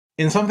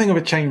In something of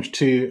a change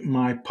to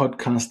my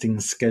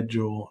podcasting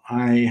schedule,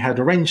 I had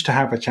arranged to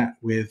have a chat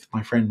with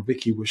my friend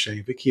Vicki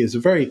Wusche. Vicki is a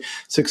very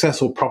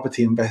successful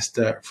property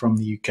investor from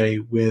the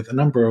UK with a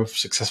number of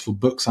successful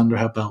books under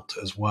her belt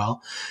as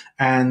well.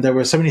 And there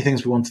were so many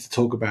things we wanted to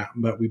talk about,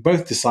 but we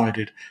both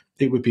decided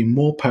it would be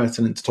more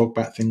pertinent to talk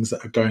about things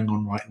that are going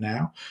on right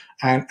now.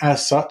 And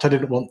as such, I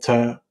didn't want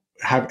to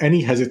have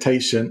any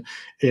hesitation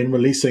in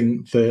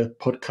releasing the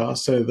podcast.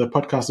 So the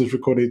podcast is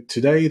recorded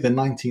today, the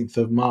 19th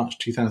of March,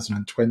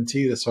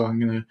 2020. So I'm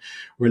going to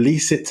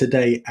release it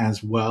today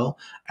as well.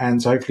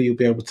 And so hopefully you'll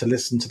be able to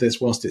listen to this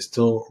whilst it's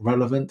still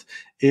relevant.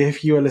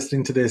 If you are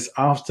listening to this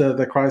after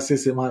the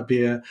crisis, it might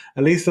be at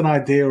least an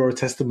idea or a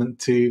testament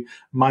to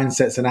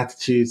mindsets and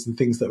attitudes and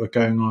things that were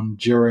going on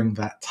during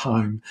that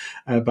time.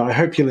 But I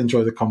hope you'll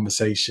enjoy the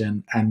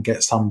conversation and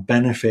get some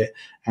benefit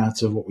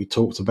out of what we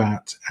talked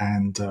about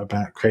and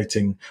about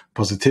creating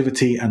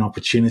positivity and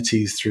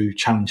opportunities through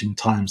challenging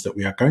times that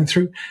we are going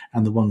through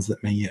and the ones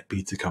that may yet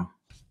be to come.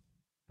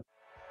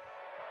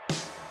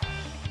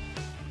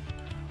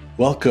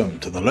 Welcome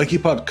to the Loki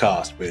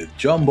Podcast with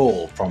John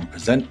Ball from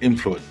Present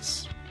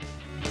Influence.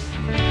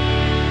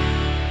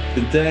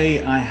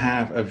 Today I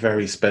have a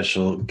very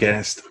special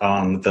guest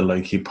on the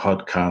Loki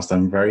Podcast.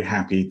 I'm very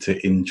happy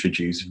to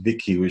introduce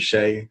Vicki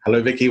Wusche.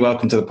 Hello, Vicki.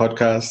 Welcome to the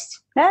podcast.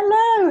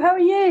 Hello, how are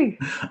you?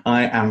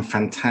 I am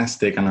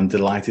fantastic and I'm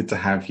delighted to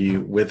have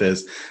you with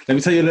us. Let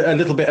me tell you a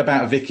little bit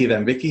about Vicki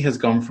then. Vicki has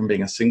gone from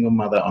being a single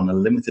mother on a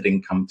limited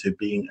income to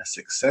being a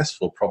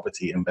successful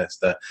property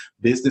investor,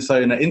 business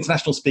owner,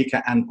 international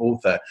speaker and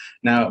author.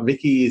 Now,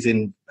 Vicki is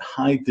in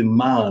high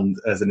demand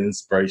as an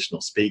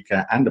inspirational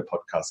speaker and a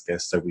podcast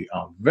guest, so we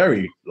are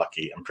very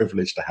lucky and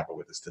privileged to have her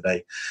with us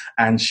today.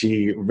 And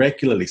she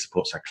regularly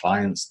supports her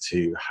clients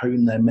to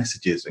hone their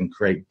messages and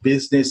create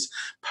business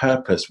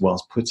purpose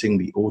whilst putting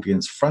the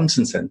audience front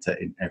and center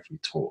in every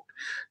talk.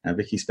 Now,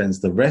 Vicki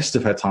spends the rest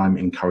of her time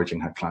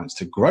encouraging her clients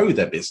to grow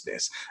their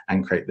business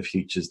and create the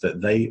futures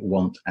that they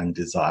want and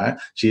desire.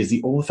 She is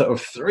the author of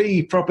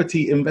 3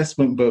 property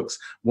investment books.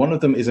 One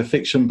of them is a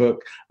fiction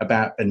book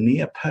about a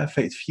near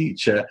perfect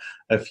future,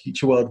 a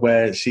future world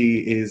where she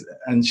is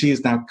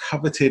now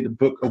coveted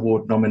book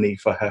award nominee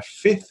for her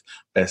 5th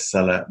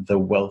bestseller, The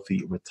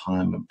Wealthy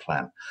Retirement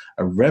Plan,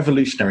 a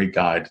revolutionary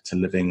guide to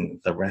living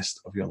the rest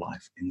of your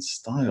life in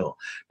style.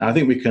 Now, I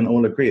think we can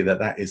all agree that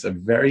that is a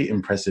very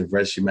impressive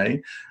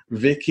resume.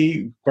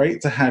 Vicki,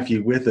 great to have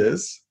you with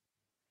us.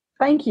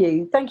 Thank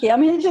you. I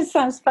mean, it just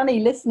sounds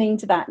funny listening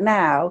to that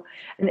now.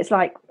 And it's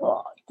like,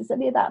 oh, does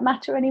any of that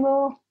matter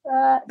anymore?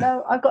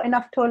 No, I've got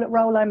enough toilet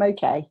roll. I'm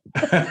okay.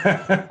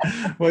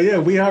 Well, yeah,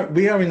 we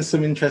are in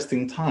some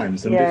interesting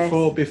times. And yes.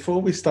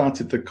 before we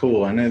started the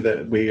call, I know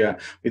that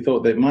we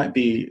thought that it might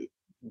be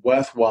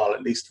worthwhile,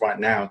 at least right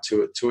now,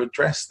 to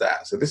address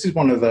that. So this is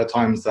one of the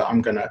times that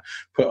I'm going to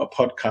put a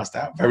podcast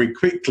out very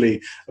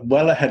quickly,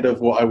 well ahead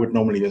of what I would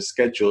normally have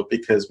scheduled,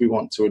 because we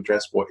want to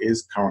address what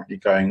is currently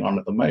going on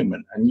at the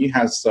moment. And you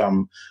had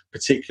some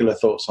particular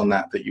thoughts on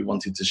that you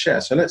wanted to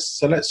share. So let's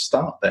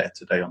start there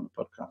today on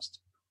the podcast.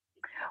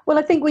 Well,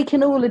 I think we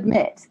can all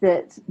admit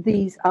that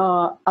these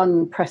are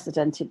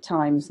unprecedented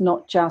times,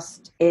 not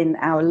just in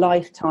our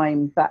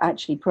lifetime, but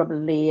actually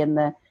probably in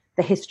the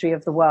history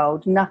of the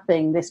world.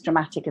 Nothing this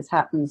dramatic has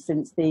happened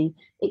since the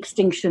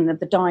extinction of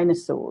the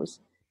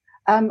dinosaurs.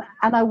 And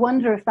I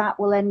wonder if that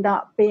will end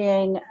up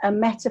being a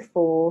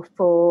metaphor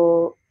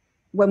for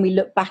when we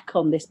look back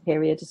on this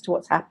period as to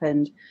what's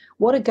happened.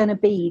 What are going to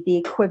be the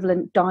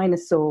equivalent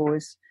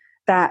dinosaurs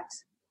that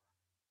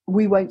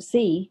we won't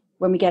see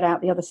when we get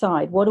out the other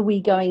side? What are we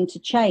going to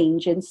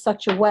change in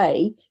such a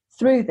way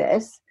through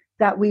this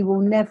that we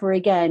will never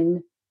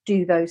again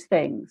do those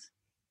things?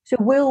 So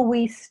will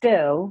we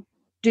still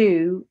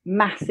do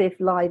massive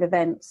live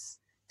events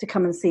to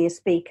come and see a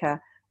speaker,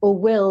 or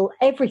will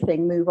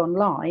everything move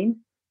online?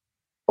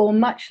 Or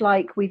much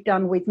like we've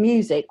done with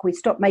music, we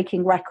stopped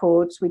making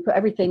records, we put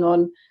everything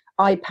on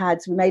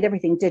iPads, we made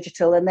everything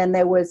digital, and then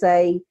there was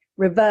a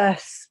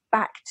reverse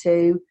back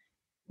to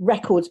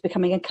records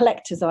becoming a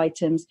collector's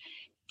items.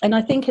 And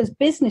I think as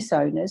business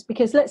owners,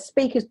 because let's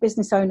speak as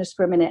business owners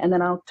for a minute, and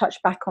then I'll touch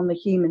back on the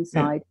human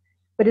side.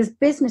 But as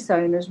business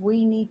owners,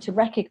 we need to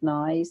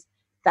recognize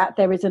that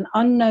there is an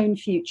unknown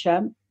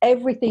future.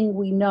 Everything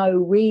we know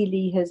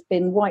really has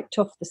been wiped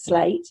off the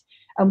slate.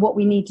 And what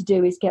we need to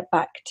do is get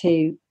back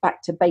to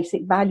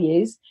basic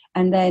values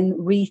and then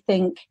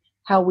rethink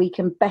how we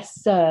can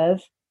best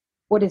serve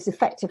what is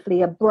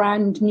effectively a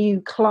brand new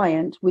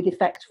client with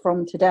effect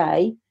from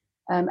today.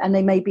 And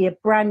they may be a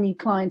brand new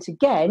client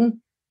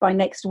again by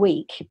next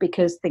week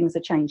because things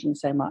are changing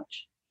so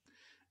much.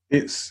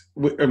 It's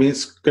going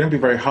to be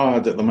very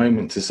hard at the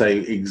moment to say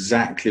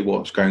exactly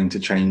what's going to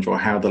change or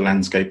how the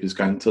landscape is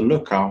going to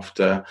look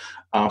after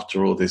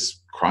all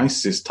this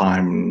crisis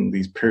time,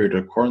 these period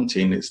of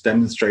quarantine. It's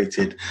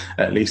demonstrated,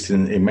 at least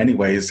in many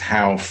ways,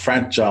 how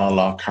fragile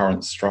our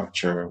current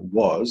structure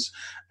was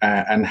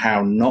and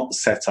how not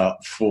set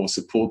up for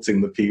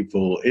supporting the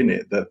people in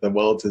it that the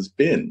world has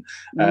been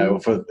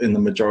in the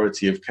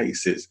majority of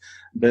cases.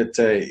 But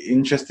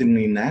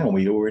interestingly, now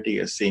we already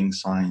are seeing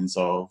signs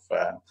of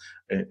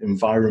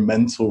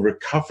environmental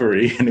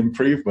recovery and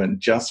improvement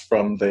just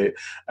from the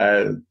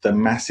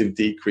massive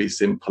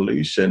decrease in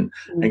pollution.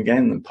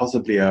 Again,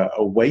 possibly a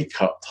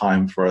wake-up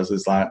time for us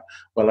is like,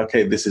 well,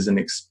 okay, this is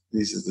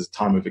the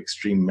time of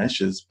extreme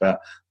measures,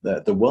 but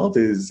the world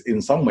is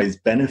in some ways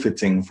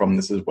benefiting from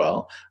this as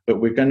well.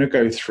 But we're going to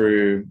go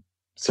through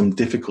some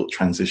difficult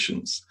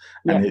transitions,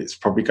 and it's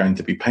probably going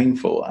to be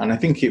painful. And I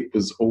think it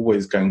was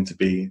always going to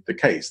be the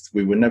case.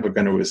 We were never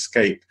going to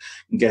escape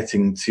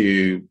getting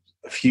to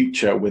a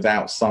future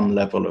without some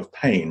level of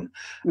pain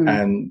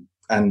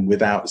and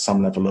without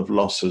some level of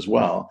loss as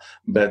well.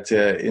 But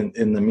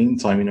in the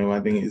meantime, I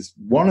think it's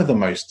one of the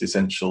most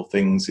essential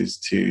things is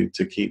to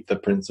keep the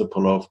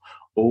principle of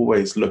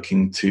always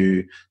looking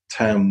to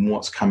turn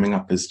what's coming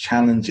up as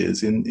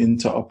challenges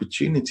into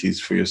opportunities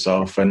for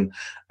yourself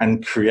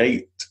and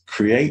create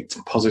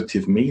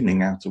positive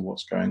meaning out of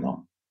what's going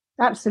on.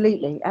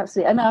 Absolutely.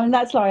 And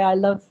that's why I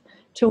love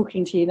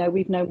talking to you.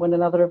 We've known one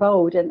another of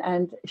old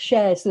and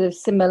share sort of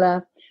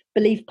similar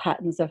belief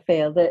patterns. I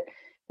feel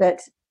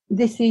that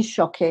this is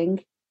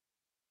shocking.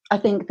 I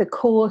think the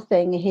core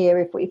thing here,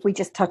 if we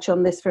just touch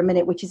on this for a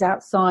minute, which is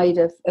outside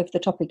of the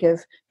topic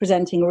of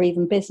presenting or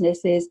even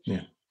business, is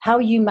how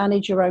you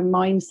manage your own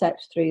mindset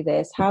through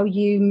this, how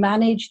you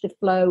manage the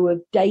flow of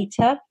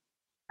data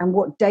and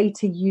what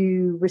data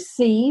you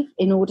receive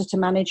in order to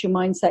manage your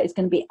mindset is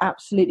going to be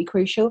absolutely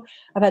crucial.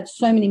 I've had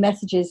so many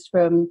messages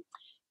from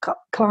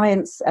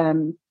clients,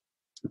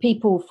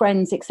 people,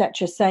 friends,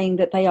 etc., saying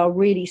that they are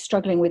really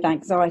struggling with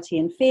anxiety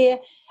and fear.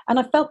 And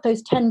I felt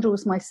those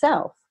tendrils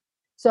myself.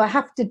 So I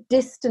have to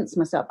distance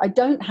myself. I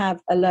don't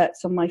have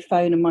alerts on my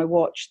phone and my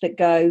watch that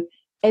go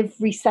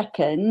every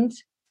second,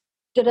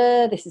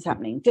 da-da, this is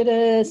happening,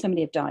 da-da,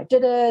 somebody have died,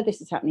 da-da, this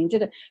is happening,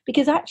 da-da.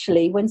 Because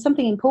actually, when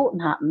something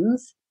important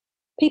happens,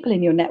 people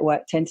in your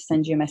network tend to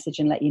send you a message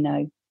and let you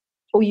know,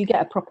 or you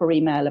get a proper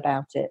email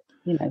about it,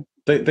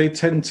 They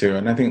tend to,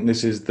 and I think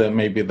this is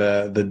maybe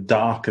the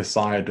darker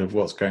side of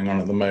what's going on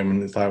at the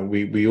moment. Is that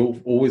we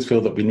always feel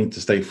that we need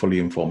to stay fully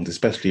informed,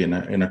 especially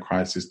in a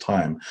crisis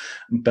time.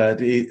 But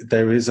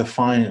there is a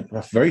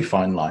very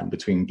fine line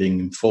between being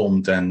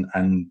informed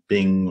and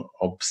being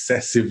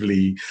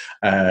obsessively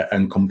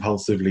and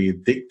compulsively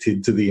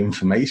addicted to the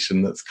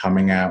information that's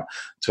coming out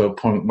to a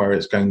point where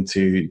it's going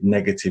to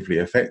negatively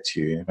affect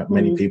you. In fact,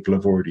 many people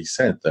have already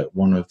said that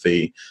one of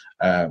the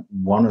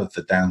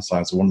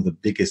downsides, or one of the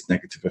biggest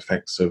negative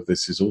effects of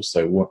this, is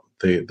also what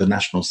the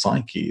national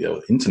psyche,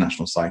 or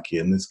international psyche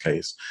in this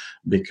case,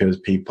 because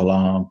people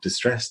are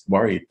distressed,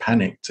 worried,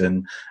 panicked,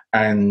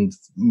 and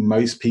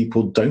most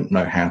people don't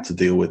know how to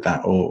deal with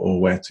that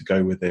or where to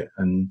go with it.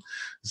 And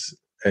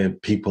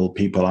people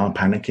are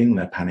panicking,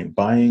 they're panic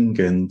buying,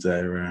 and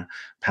they're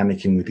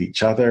panicking with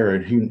each other,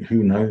 and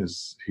who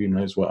knows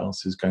what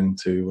else is going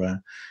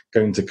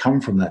to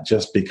come from that,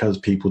 just because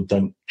people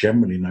don't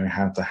generally know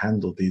how to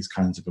handle these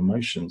kinds of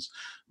emotions.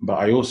 But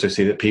I also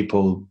see that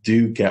people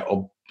do get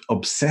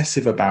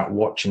obsessive about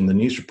watching the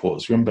news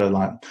reports. Remember,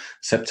 like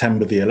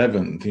September the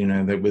 11th,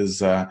 there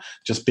was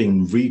just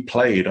being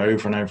replayed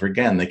over and over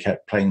again. They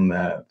kept playing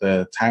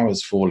the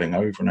towers falling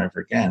over and over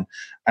again.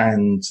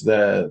 And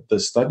the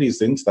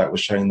studies into that were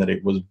showing that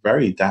it was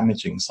very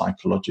damaging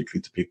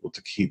psychologically to people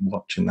to keep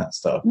watching that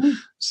stuff.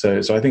 So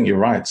I think you're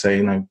right.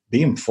 So,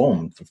 be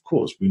informed. Of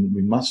course, we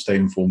must stay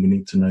informed. We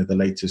need to know the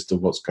latest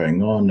of what's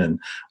going on and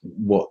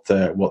what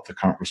the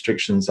current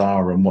restrictions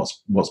are and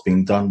what's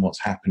being done,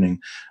 what's happening.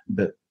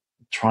 But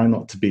try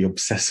not to be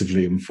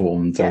obsessively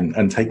informed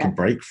and take a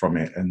break from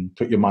it and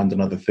put your mind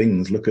on other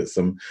things. Look at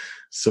some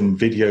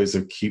videos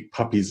of cute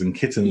puppies and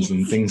kittens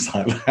and things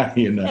like that,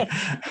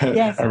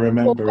 Yes. I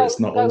remember go, it's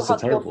not go all so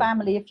hug terrible. your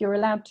family if you're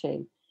allowed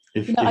to.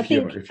 If you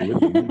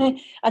would.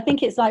 I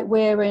think it's like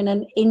we're in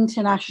an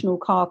international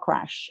car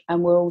crash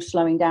and we're all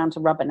slowing down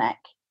to rubberneck,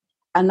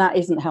 and that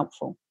isn't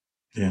helpful.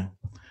 Yeah.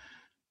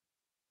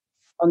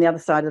 On the other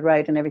side of the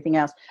road and everything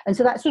else. And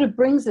so that sort of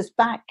brings us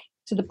back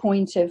to the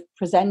point of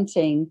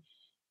presenting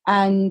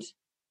and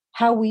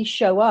how we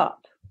show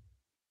up.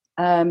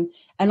 And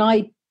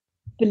I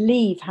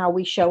believe how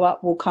we show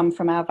up will come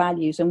from our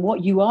values. And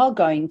what you are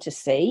going to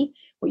see,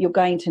 what you're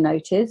going to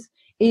notice,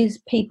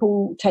 is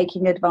people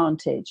taking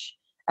advantage.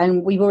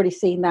 And we've already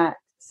seen that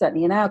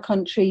certainly in our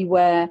country,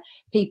 where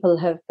people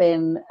have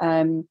been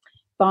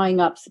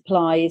buying up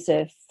supplies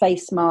of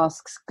face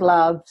masks,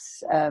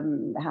 gloves,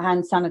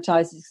 hand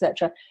sanitizers,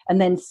 etc.,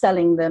 and then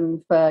selling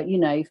them for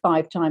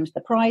 5 times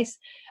the price.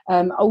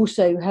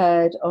 Also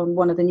heard on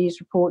one of the news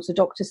reports a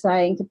doctor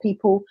saying to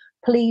people,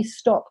 please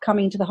stop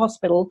coming to the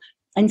hospital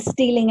and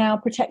stealing our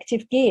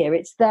protective gear.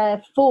 It's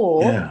there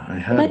for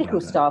the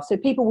medical staff. So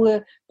people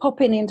were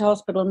popping into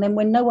hospital, and then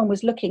when no one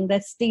was looking,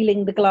 they're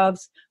stealing the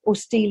gloves or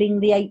stealing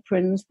the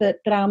aprons that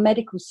our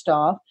medical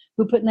staff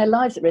who are putting their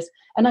lives at risk.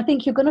 And I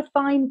think you're going to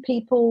find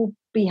people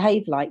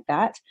behave like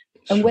that.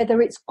 And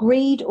whether it's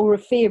greed or a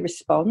fear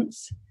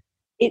response,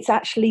 it's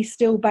actually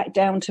still back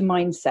down to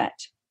mindset.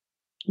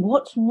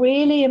 What's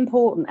really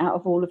important out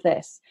of all of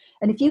this?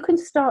 And if you can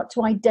start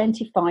to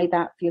identify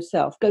that for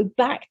yourself, go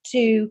back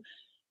to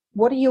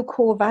what are your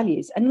core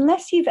values?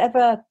 Unless you've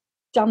ever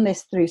done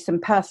this through some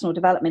personal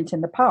development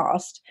in the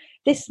past,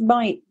 this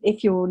might,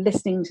 if you're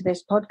listening to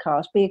this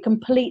podcast, be a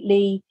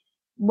completely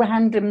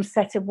random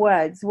set of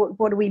words.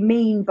 What do we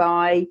mean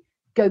by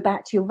go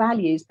back to your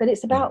values? But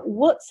it's about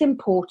what's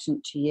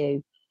important to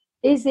you.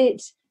 Is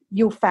it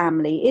your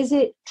family? Is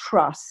it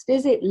trust?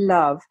 Is it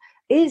love?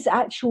 Is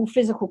actual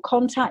physical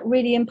contact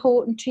really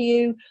important to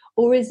you?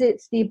 Or is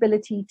it the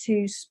ability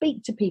to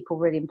speak to people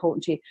really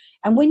important to you?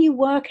 And when you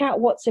work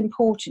out what's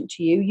important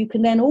to you, you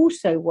can then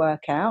also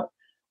work out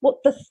what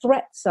the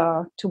threats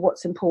are to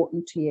what's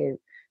important to you.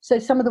 So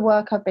some of the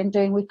work I've been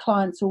doing with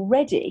clients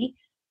already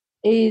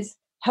is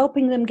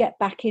helping them get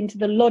back into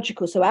the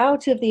logical, so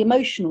out of the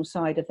emotional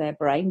side of their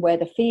brain where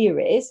the fear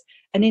is,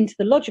 and into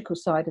the logical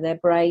side of their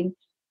brain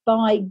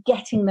by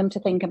getting them to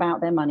think about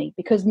their money.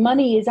 Because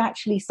money is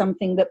actually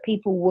something that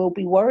people will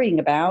be worrying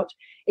about,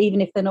 even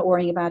if they're not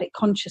worrying about it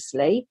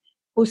consciously.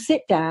 We'll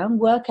sit down,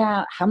 work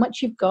out how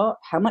much you've got,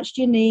 how much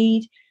do you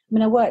need. I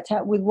mean, I worked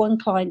out with one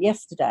client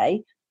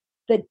yesterday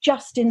that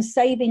just in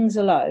savings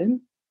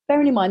alone,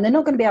 bearing in mind, they're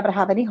not going to be able to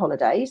have any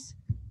holidays.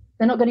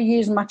 They're not going to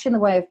use much in the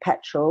way of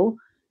petrol.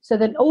 So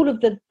then all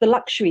of the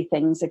luxury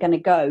things are going to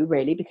go,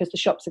 really, because the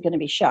shops are going to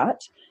be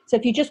shut. So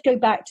if you just go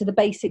back to the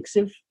basics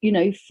of,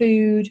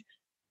 food,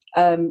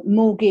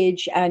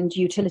 mortgage and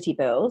utility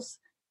bills,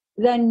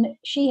 then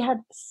she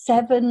had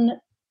 7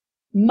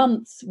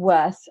 months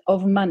worth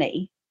of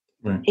money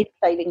in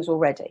savings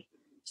already.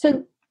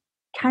 So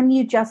can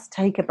you just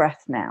take a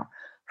breath now?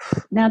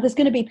 Now, there's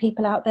going to be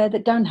people out there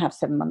that don't have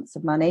 7 months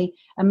of money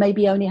and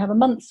maybe only have a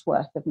month's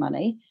worth of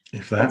money.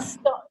 If that.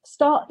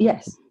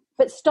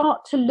 But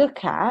start to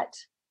look at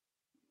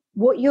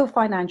what your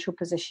financial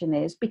position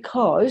is,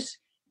 because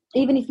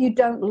even if you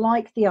don't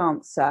like the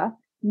answer,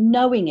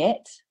 knowing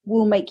it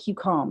will make you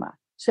calmer.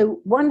 So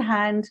one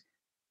hand,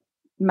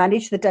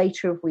 manage the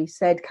data, as we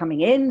said,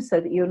 coming in so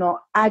that you're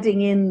not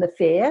adding in the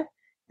fear.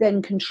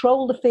 Then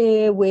control the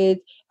fear with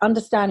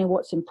understanding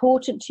what's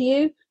important to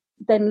you.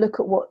 Then look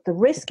at what the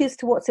risk is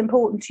to what's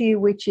important to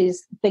you, which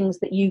is things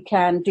that you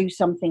can do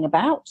something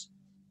about.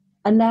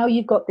 And now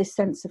you've got this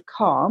sense of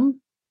calm.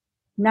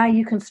 Now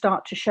you can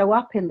start to show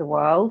up in the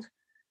world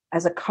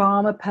as a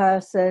calmer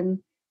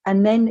person.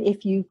 And then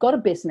if you've got a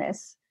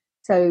business,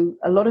 so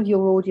a lot of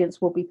your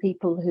audience will be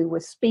people who were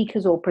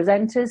speakers or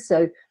presenters.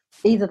 So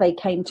either they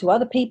came to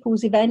other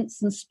people's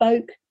events and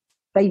spoke,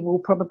 they will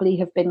probably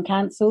have been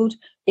cancelled.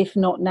 If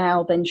not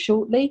now, then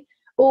shortly.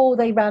 Or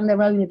they ran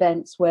their own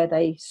events where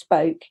they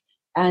spoke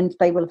and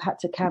they will have had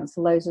to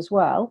cancel those as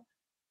well.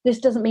 This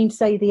doesn't mean to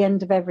say the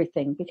end of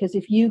everything, because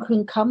if you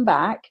can come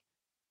back,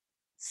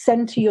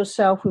 center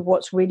yourself with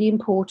what's really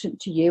important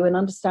to you and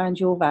understand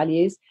your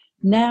values,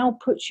 now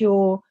put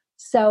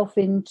yourself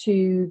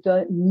into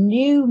the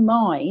new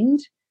mind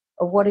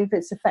of what if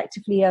it's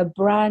effectively a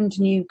brand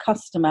new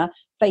customer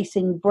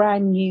facing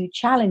brand new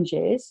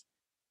challenges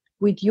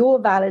with your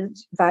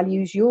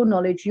values, your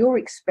knowledge, your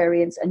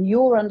experience, and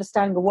your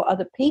understanding of what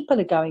other people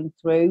are going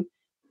through.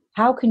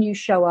 How can you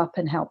show up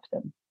and help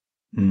them?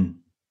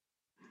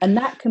 And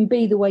that can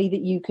be the way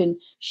that you can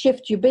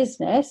shift your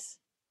business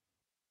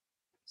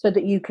so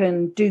that you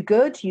can do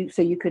good,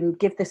 so you can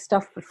give this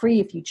stuff for free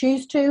if you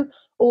choose to,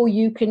 or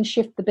you can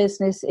shift the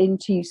business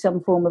into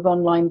some form of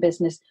online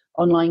business,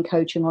 online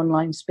coaching,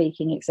 online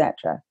speaking,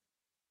 etc.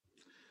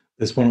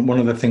 There's one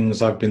of the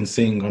things I've been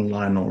seeing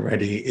online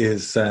already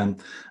is an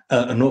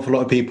awful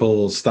lot of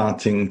people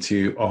starting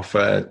to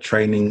offer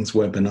trainings,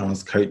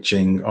 webinars,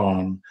 coaching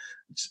on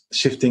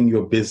shifting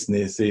your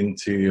business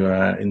into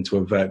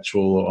a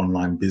virtual or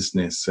online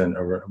business and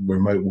a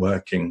remote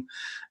working.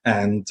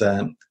 And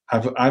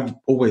I've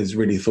always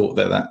really thought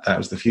that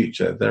was the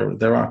future.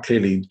 There are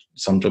clearly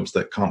some jobs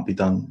that can't be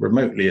done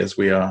remotely, as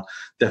we are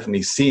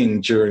definitely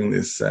seeing during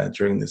this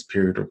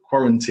period of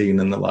quarantine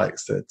and the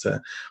likes.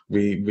 That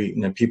we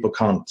people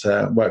can't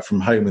work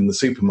from home in the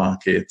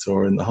supermarket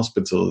or in the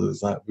hospital.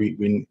 It's like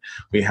we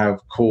have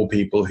core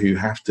people who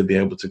have to be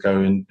able to go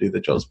and do the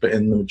jobs. But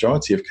in the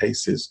majority of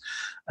cases,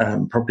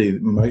 probably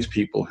most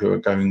people who are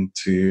going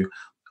to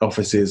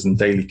offices and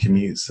daily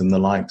commutes and the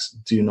likes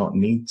do not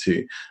need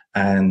to.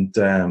 And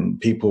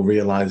people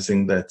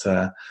realizing that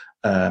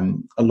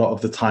a lot of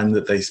the time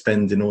that they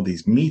spend in all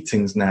these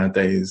meetings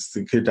nowadays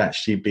could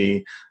actually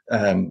be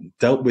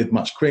dealt with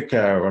much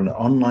quicker on an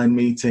online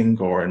meeting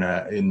or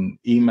in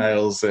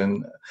emails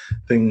and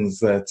things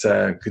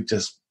that could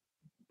just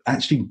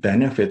actually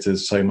benefit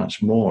us so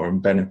much more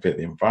and benefit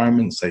the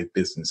environment, save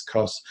business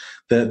costs.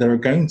 There are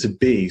going to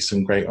be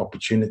some great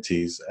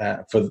opportunities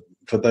for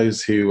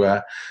those who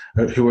are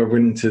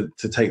willing to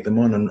take them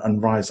on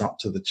and rise up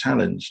to the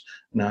challenge.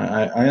 Now,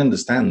 I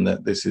understand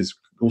that this is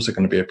also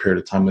going to be a period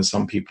of time when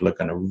some people are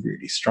going to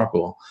really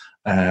struggle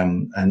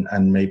and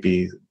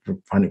maybe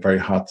find it very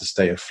hard to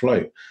stay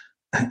afloat.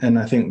 And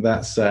I think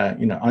that's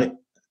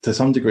to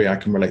some degree I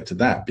can relate to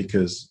that,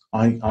 because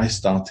I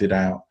started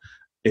out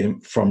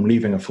from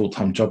leaving a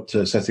full-time job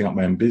to setting up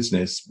my own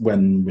business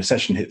when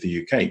recession hit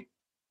the UK.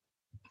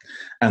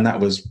 And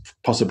that was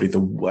possibly the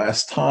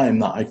worst time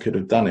that I could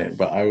have done it,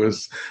 but I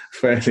was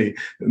fairly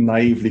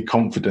naively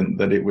confident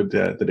that it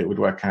would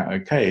work out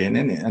okay. And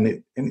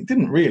it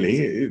didn't really.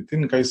 It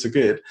didn't go so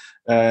good.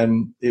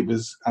 It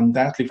was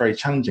undoubtedly very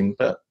challenging,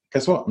 but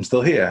guess what? I'm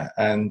still here,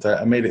 and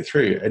I made it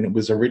through. And it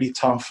was a really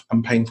tough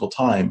and painful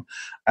time,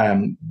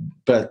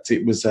 but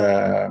it was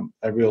a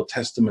real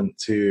testament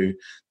to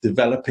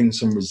developing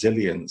some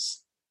resilience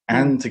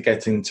and to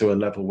getting to a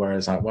level where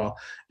it's like, well,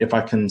 if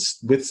I can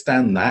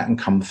withstand that and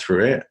come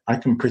through it, I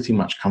can pretty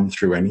much come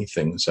through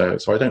anything. So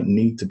I don't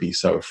need to be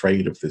so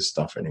afraid of this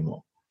stuff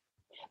anymore.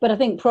 But I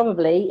think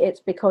probably it's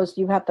because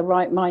you had the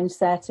right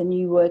mindset and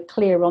you were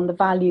clear on the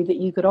value that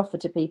you could offer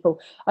to people.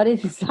 I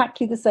did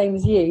exactly the same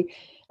as you.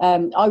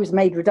 I was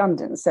made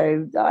redundant,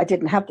 so I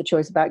didn't have the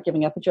choice about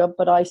giving up a job,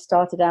 but I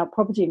started out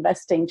property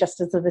investing just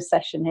as the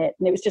recession hit.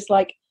 And it was just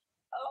like,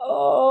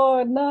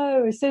 oh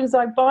no, as soon as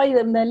I buy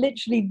them, they're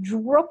literally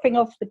dropping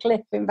off the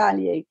cliff in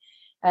value.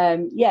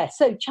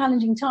 So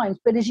challenging times.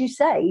 But as you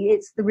say,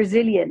 it's the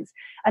resilience.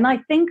 And I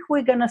think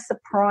we're going to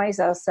surprise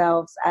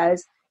ourselves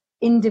as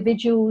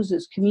individuals,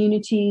 as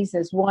communities,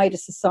 as wider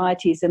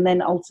societies, and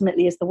then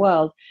ultimately as the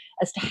world,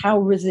 as to how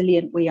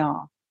resilient we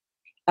are.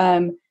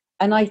 And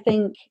I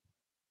think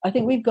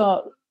we've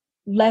got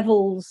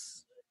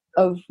levels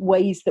of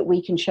ways that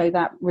we can show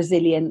that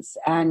resilience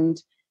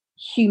and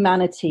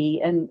humanity.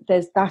 And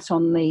there's that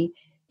on the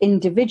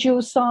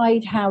individual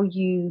side, how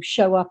you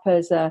show up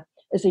as a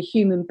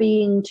human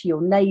being to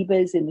your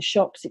neighbours in the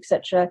shops,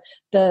 etc.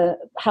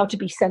 How to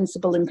be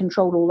sensible and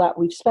control all that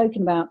we've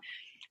spoken about.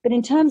 But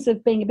in terms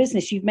of being a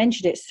business, you've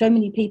mentioned it, so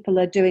many people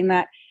are doing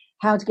that,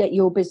 how to get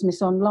your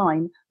business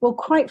online. Well,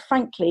 quite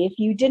frankly, if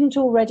you didn't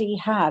already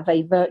have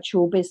a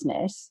virtual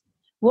business,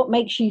 what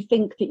makes you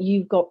think that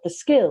you've got the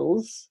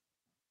skills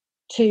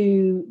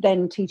to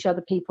then teach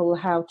other people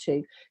how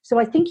to? So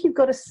I think you've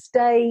got to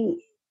stay,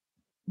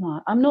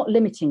 well, I'm not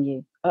limiting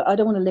you. I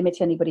don't want to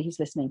limit anybody who's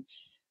listening,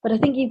 but I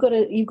think you've got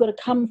to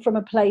come from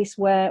a place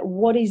where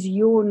what is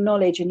your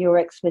knowledge and your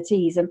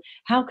expertise and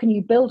how can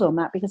you build on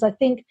that? Because I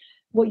think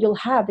what you'll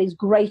have is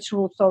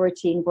greater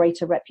authority and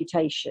greater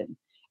reputation,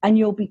 and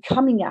you'll be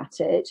coming at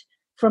it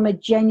from a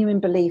genuine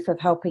belief of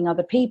helping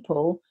other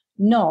people,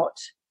 not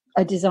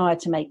a desire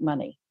to make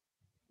money.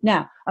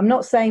 Now, I'm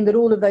not saying that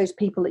all of those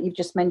people that you've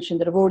just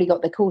mentioned that have already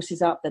got their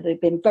courses up, that have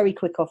been very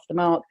quick off the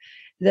mark,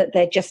 that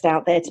they're just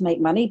out there to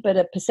make money, but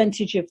a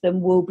percentage of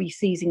them will be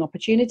seizing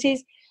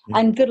opportunities. Yeah.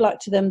 And good luck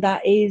to them.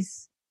 That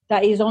is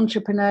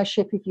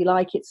entrepreneurship, if you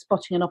like. It's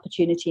spotting an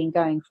opportunity and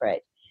going for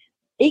it.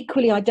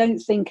 Equally, I don't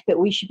think that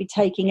we should be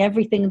taking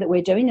everything that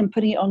we're doing and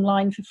putting it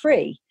online for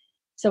free.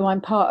 So I'm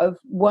part of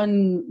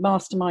one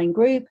mastermind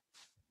group,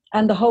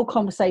 and the whole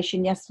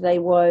conversation yesterday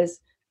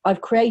was,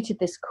 I've created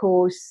this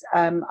course.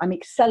 I'm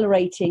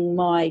accelerating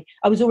I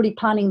was already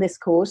planning this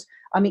course.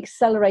 I'm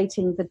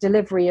accelerating the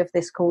delivery of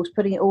this course,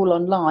 putting it all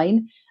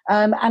online,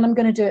 and I'm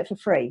going to do it for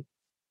free.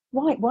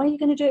 Why? Why are you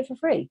going to do it for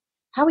free?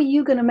 How are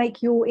you going to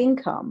make your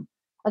income?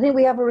 I think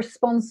we have a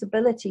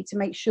responsibility to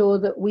make sure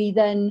that we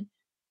then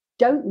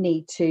don't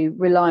need to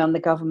rely on the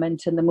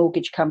government and the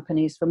mortgage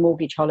companies for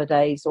mortgage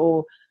holidays,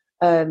 or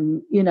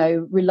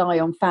rely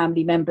on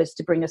family members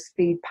to bring us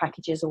food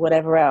packages or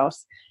whatever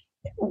else.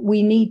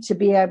 We need to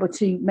be able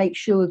to make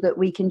sure that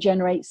we can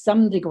generate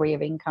some degree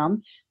of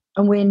income,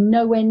 and we're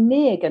nowhere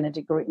near going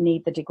to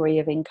need the degree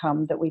of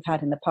income that we've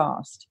had in the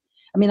past.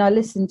 I mean, I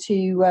listened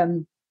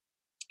to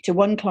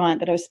one client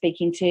that I was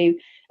speaking to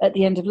at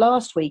the end of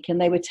last week, and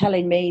they were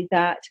telling me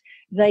that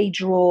they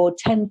draw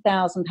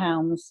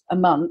 £10,000 a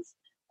month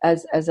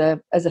as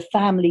a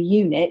family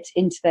unit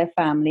into their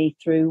family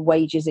through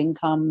wages,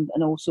 income,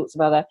 and all sorts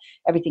of other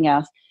everything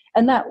else,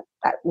 and that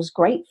was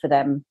great for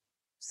them,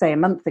 say a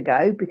month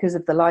ago, because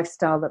of the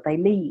lifestyle that they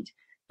lead.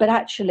 But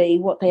actually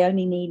what they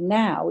only need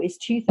now is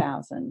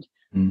 2,000.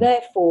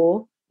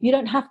 Therefore, you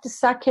don't have to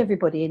sack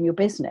everybody in your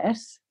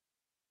business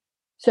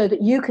so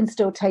that you can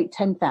still take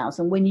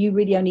 10,000 when you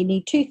really only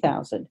need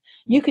 2,000.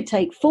 You could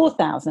take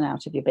 4,000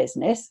 out of your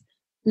business,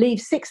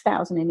 leave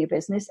 6,000 in your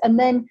business, and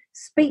then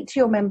speak to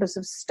your members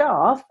of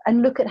staff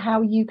and look at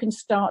how you can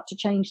start to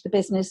change the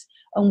business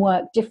and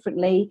work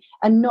differently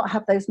and not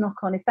have those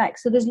knock-on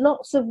effects. So there's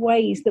lots of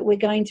ways that we're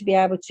going to be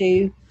able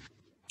to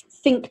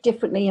think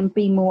differently and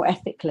be more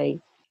ethically.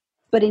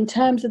 But in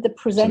terms of the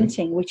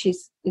presenting, which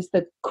is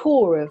the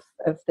core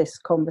of this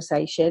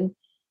conversation,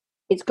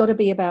 it's got to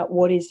be about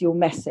what is your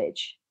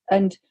message,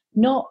 and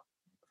not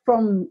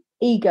from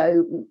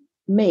ego,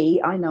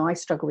 me. I know I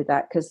struggle with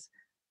that because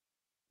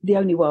the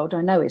only world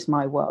I know is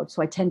my world.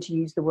 So I tend to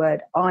use the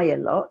word I a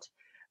lot,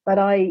 but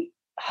I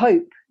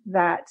hope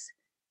that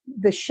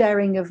the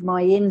sharing of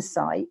my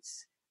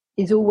insights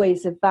is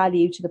always of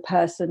value to the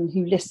person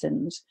who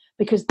listens,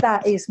 because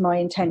that is my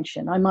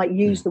intention. I might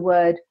use the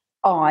word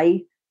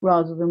I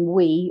rather than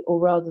we, or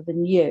rather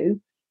than you,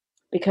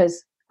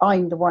 because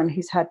I'm the one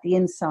who's had the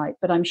insight,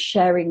 but I'm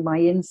sharing my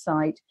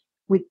insight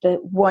with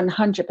the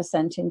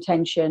 100%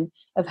 intention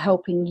of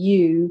helping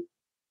you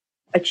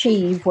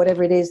achieve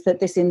whatever it is that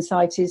this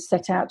insight is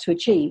set out to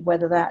achieve,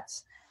 whether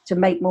that's to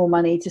make more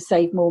money, to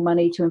save more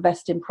money, to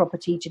invest in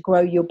property, to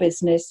grow your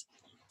business,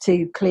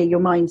 to clear your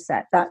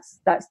mindset. That's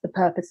the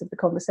purpose of the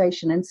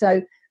conversation. And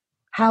so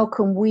how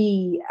can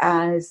we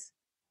as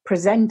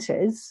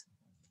presenters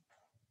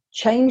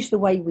change the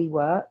way we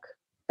work,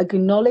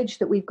 acknowledge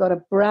that we've got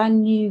a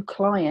brand new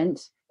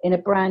client in a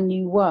brand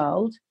new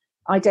world,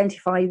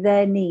 identify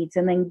their needs,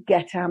 and then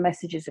get our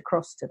messages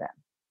across to them?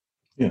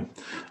 Yeah,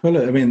 well,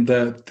 I mean,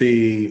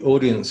 the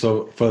audience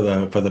for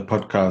the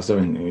podcast,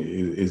 I mean,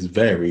 is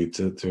varied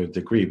to a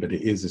degree, but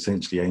it is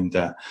essentially aimed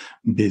at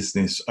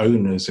business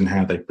owners and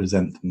how they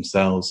present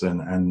themselves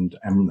and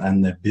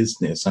their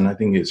business. And I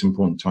think it's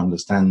important to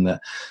understand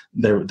that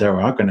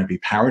there are going to be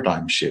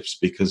paradigm shifts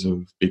because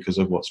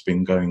of what's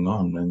been going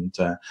on,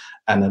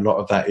 and a lot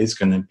of that is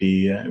going to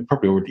be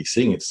probably already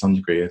seeing it to some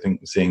degree. I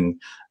think seeing.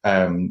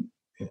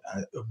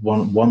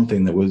 One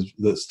thing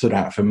that stood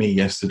out for me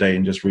yesterday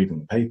in just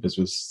reading the papers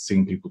was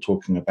seeing people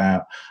talking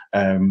about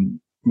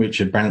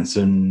Richard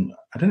Branson.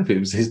 I don't know if it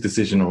was his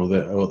decision or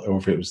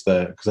if it was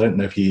because I don't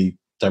know if he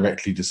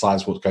directly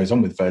decides what goes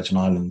on with Virgin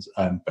Airlines,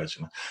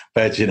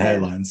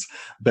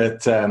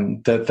 but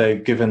that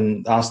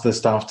they've asked their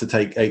staff to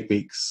take 8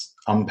 weeks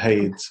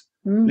unpaid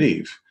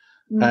leave.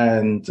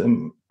 And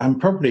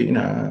probably,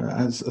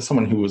 as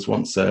someone who was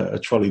once a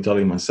trolley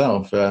dolly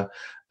myself,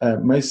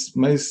 most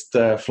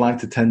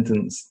flight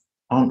attendants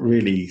aren't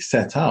really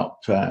set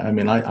up. I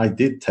mean, I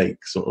did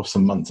take sort of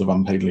some months of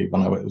unpaid leave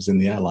when I was in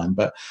the airline,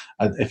 but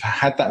if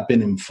had that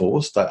been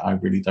enforced, I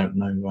really don't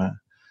know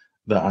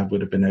that I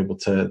would have been able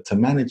to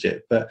manage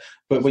it. But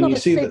it's when not you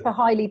see a super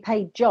highly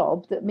paid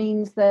job, that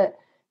means that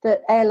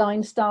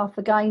airline staff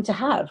are going to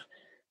have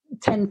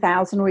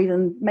 10,000 or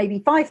even maybe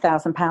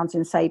 £5,000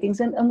 in savings,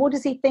 and what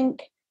does he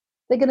think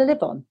they're going to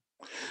live on?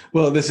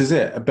 Well, this is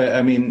it. But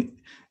I mean,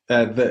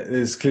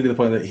 there's clearly the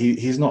point that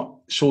he's not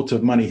short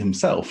of money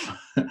himself,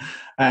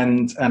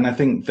 and I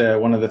think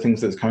one of the things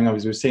that's coming up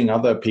is we're seeing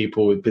other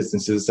people with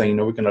businesses saying,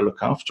 we're going to look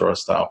after our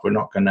staff. We're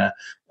not going to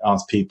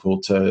ask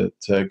people to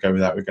go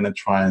with that. We're going to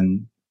try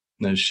and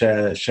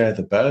share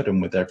the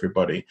burden with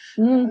everybody,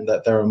 and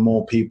that there are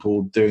more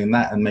people doing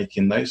that and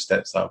making those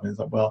steps up. And it's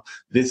like, well,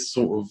 this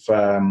sort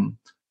of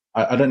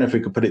I don't know if we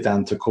could put it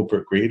down to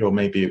corporate greed, or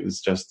maybe it was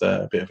just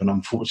a bit of an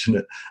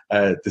unfortunate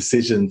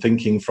decision,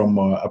 thinking from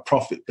a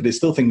profit, but it's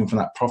still thinking from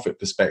that profit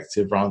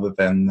perspective rather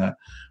than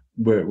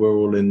we're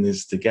all in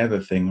this together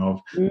thing of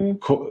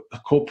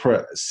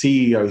corporate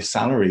CEO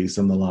salaries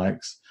and the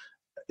likes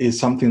is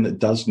something that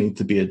does need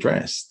to be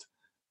addressed,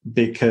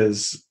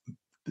 because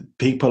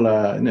people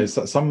are,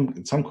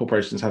 some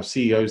corporations have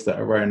CEOs that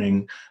are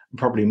earning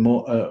probably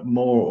more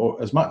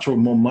or as much or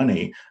more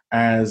money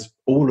as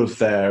all of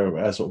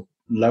their sort of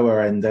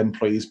lower end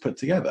employees put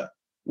together.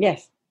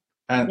 Yes.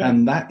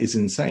 And that is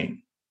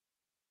insane.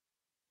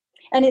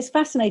 And it's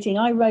fascinating.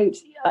 I wrote,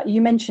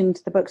 you mentioned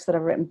the books that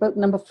I've written. Book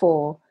number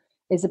 4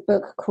 is a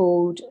book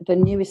called The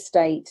New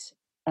Estate,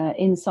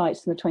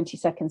 Insights from the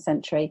 22nd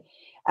Century.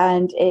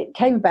 And it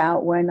came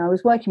about when I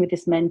was working with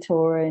this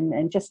mentor,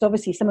 and just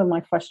obviously some of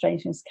my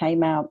frustrations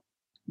came out.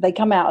 They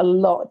come out a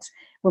lot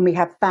when we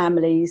have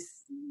families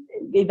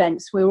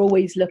events. We're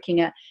always looking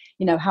at,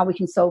 how we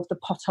can solve the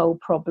pothole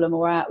problem,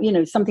 or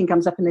something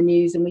comes up in the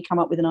news and we come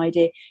up with an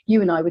idea. You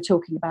and I were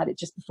talking about it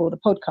just before the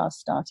podcast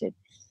started.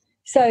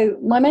 So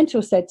my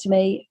mentor said to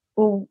me,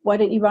 well, why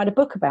don't you write a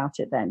book about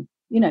it then?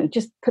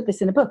 Just put this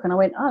in a book. And I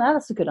went, oh,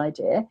 that's a good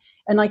idea.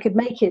 And I could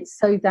make it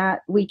so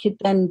that we could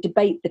then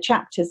debate the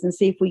chapters and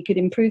see if we could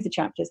improve the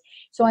chapters.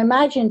 So I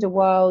imagined a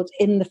world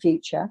in the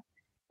future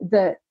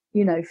that,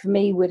 for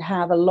me would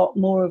have a lot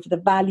more of the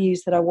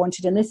values that I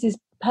wanted. And this is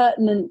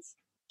pertinent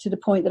to the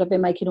point that I've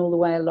been making all the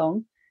way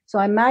along. So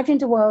I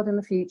imagined a world in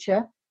the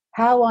future,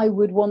 how I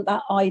would want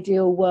that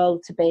ideal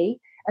world to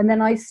be. And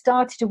then I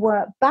started to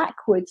work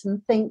backwards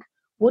and think,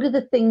 what are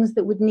the things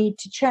that would need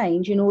to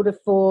change in order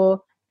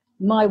for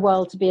my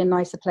world to be a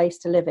nicer place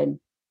to live in?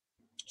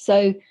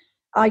 So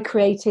I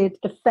created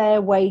the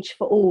Fair Wage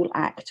for All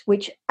Act,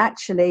 which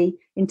actually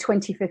in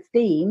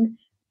 2015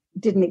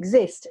 didn't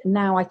exist.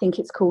 Now I think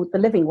it's called the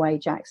Living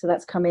Wage Act. So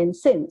that's come in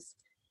since.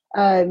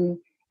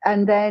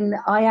 And then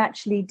I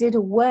actually did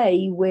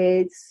away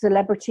with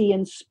celebrity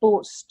and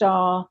sports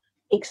star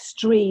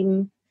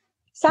extreme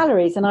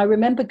salaries. And I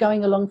remember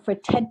going along for a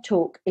TED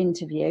Talk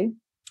interview.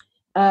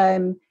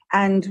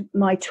 And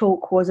my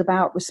talk was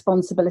about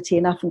responsibility,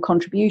 enough, and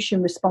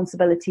contribution.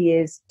 Responsibility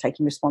is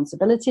taking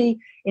responsibility.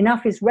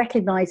 Enough is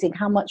recognizing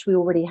how much we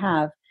already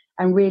have.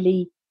 And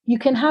really, you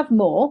can have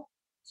more.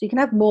 So you can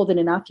have more than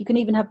enough. You can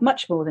even have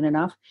much more than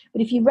enough.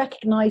 But if you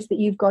recognize that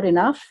you've got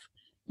enough,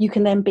 you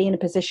can then be in a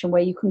position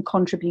where you can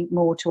contribute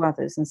more to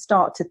others and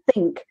start to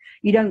think.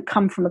 You don't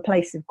come from a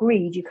place of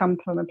greed. You come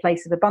from a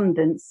place of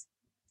abundance.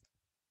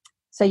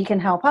 So you can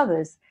help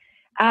others.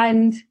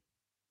 And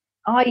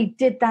I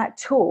did that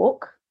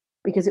talk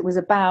because it was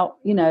about,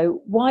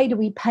 why do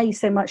we pay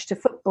so much to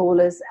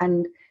footballers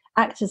and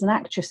actors and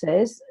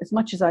actresses, as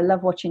much as I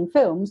love watching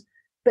films,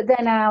 but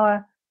then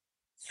our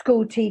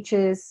school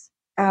teachers,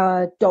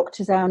 our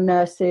doctors, our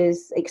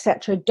nurses,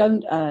 etc.,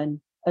 don't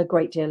earn a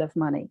great deal of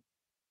money.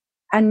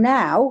 And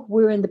now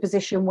we're in the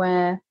position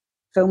where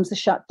films are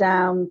shut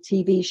down,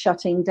 TV's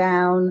shutting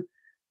down,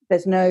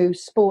 there's no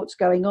sports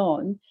going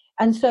on.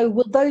 And so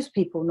will those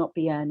people not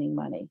be earning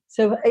money?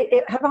 So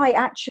have I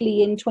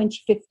actually in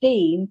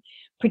 2015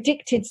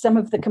 predicted some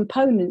of the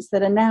components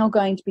that are now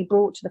going to be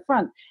brought to the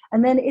front?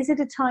 And then is it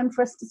a time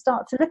for us to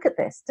start to look at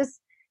this?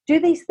 Do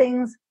these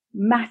things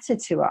matter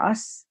to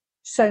us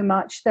so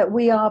much that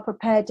we are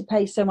prepared to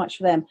pay so much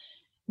for them?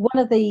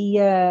 One of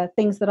the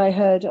things that I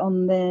heard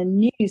on the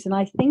news, and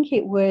I think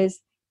it was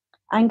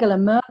Angela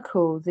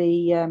Merkel,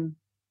 the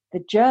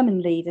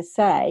German leader,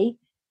 say,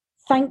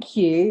 thank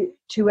you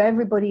to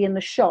everybody in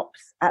the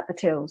shops at the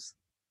tills.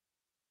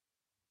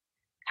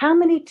 How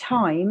many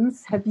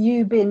times have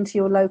you been to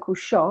your local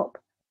shop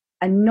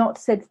and not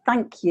said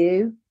thank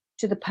you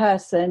to the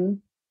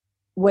person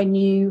when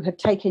you have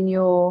taken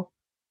your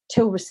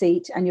till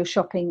receipt and your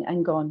shopping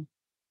and gone?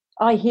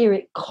 I hear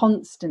it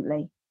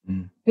constantly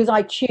because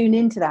I tune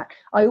into that.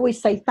 I always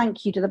say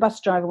thank you to the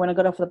bus driver when I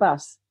got off the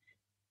bus.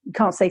 You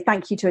can't say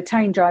thank you to a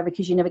train driver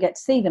because you never get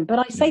to see them, but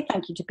I say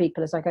thank you to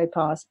people as I go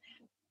past.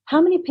 How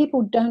many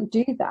people don't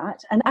do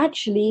that? And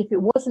actually, if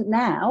it wasn't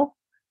now,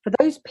 for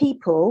those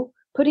people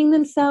putting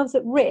themselves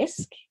at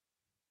risk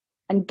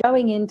and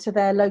going into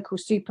their local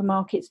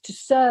supermarkets to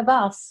serve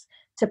us,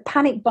 to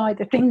panic buy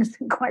the things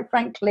that, quite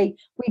frankly,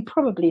 we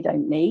probably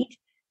don't need,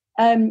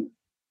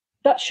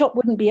 that shop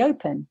wouldn't be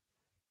open.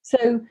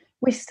 So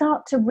we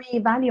start to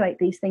reevaluate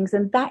these things,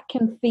 and that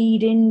can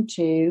feed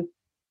into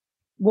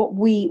what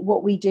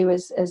we do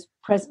as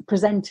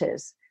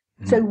presenters.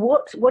 So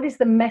what is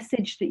the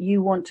message that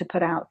you want to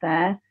put out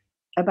there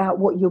about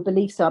what your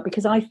beliefs are?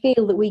 Because I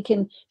feel that we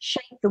can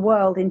shape the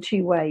world in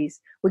two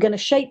ways. We're going to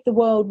shape the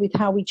world with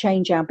how we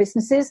change our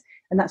businesses,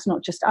 and that's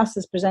not just us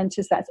as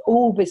presenters, that's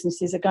all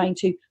businesses are going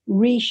to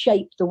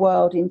reshape the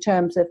world in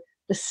terms of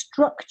the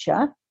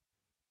structure,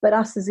 but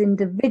us as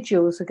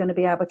individuals are going to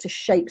be able to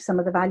shape some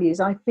of the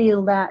values. I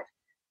feel that,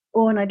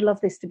 and I'd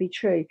love this to be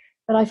true,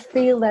 but I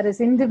feel that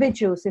as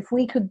individuals, if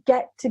we could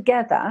get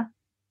together,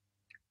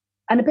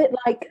 and a bit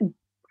like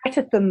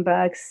Greta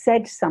Thunberg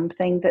said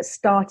something that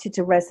started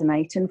to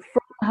resonate, and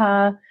from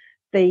her,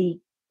 the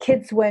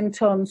kids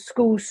went on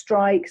school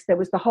strikes, there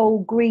was the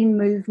whole green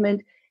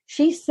movement.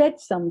 She said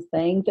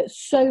something that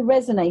so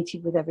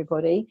resonated with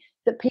everybody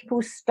that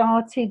people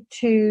started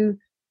to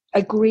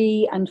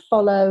agree and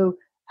follow,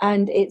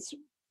 and it's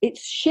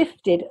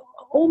shifted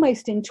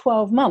almost in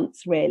 12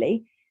 months,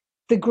 really,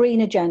 the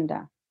green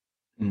agenda.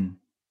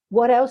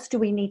 What else do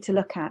we need to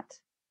look at?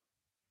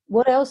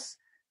 What else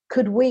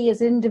could we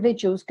as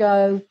individuals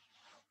go,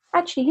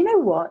 actually, you know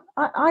what?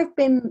 I've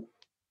been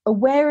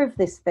aware of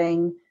this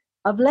thing.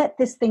 I've let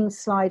this thing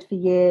slide for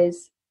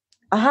years.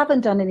 I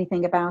haven't done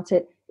anything about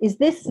it. Is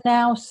this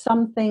now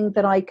something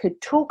that I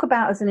could talk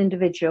about as an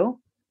individual?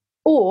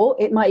 Or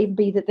it might even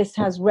be that this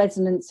has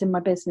resonance in my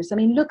business. I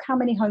mean, look how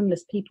many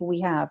homeless people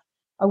we have.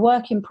 I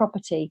work in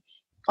property.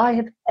 I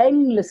have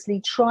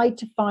endlessly tried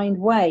to find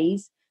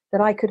ways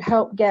that I could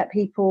help get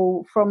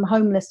people from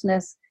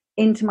homelessness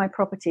into my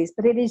properties,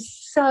 but it is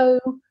so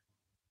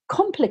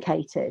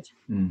complicated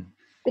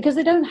because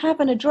they don't have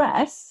an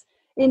address.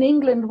 In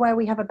England, where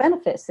we have a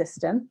benefit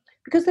system,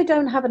 because they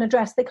don't have an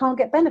address, they can't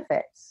get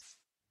benefits.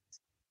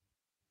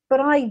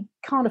 But I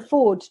can't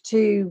afford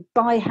to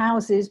buy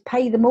houses,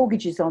 pay the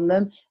mortgages on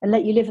them, and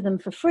let you live in them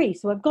for free.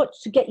 So I've got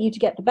to get you to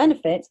get the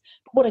benefits.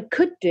 But what I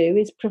could do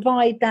is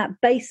provide that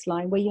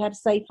baseline where you had a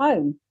safe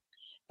home.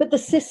 But the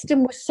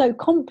system was so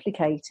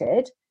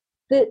complicated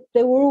that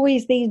there were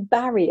always these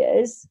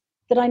barriers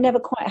that I never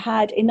quite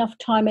had enough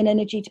time and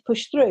energy to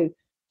push through.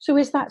 So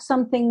is that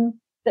something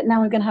that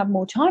now I'm going to have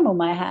more time on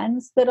my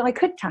hands that I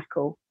could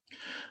tackle?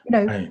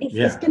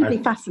 It's going to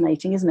be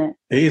fascinating, isn't it?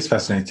 It is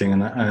fascinating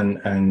and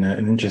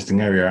an interesting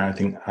area.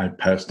 I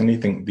personally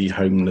think the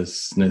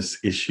homelessness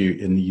issue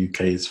in the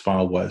UK is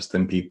far worse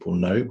than people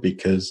know,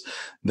 because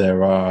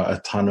there are a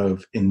ton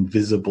of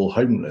invisible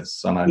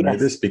homeless. And I know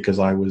this because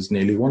I was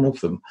nearly one of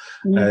them.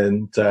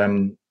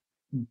 And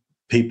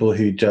people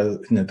who just,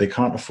 they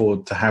can't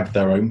afford to have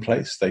their own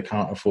place. They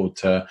can't afford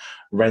to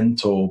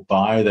rent or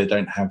buy. They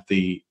don't have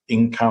the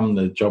income.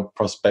 The job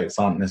prospects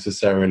aren't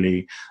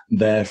necessarily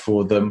there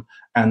for them.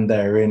 And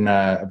they're in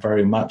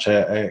very much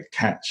a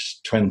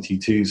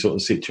catch-22 sort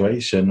of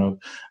situation of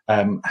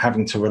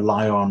having to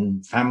rely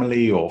on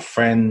family or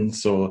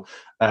friends or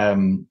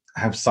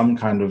have some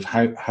kind of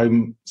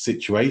home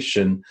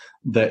situation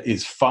that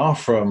is far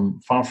from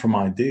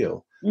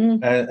ideal.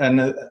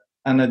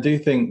 And I do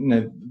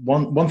think,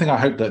 one thing I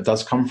hope that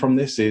does come from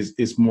this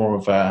is more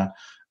of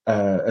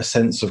a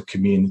sense of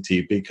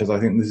community, because I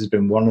think this has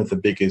been one of the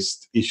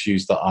biggest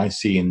issues that I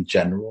see in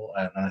general,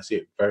 and I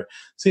see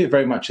it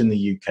very much in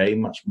the UK,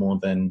 much more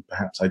than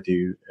perhaps I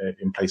do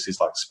in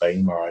places like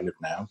Spain where I live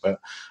now. But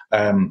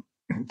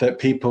that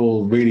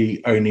people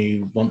really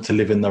only want to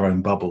live in their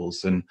own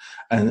bubbles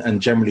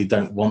and generally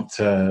don't want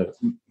to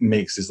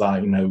mix. Is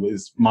like,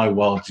 my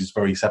world is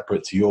very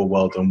separate to your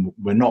world, and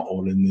we're not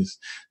all in this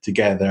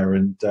together.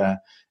 And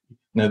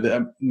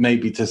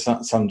maybe to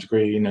some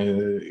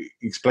degree,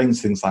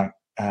 explains things like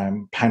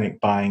panic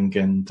buying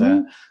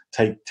and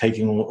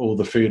taking all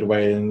the food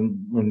away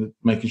and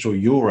making sure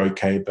you're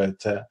okay,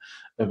 but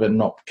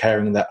not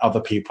caring that other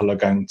people are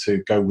going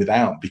to go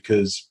without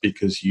because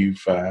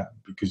you've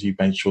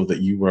made sure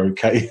that you were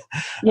okay.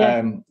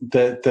 Yeah.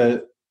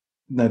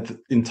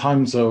 In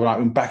times of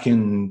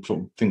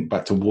think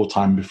back to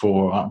wartime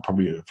before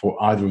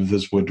either of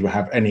us would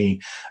have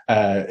any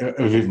have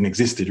even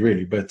existed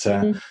really, but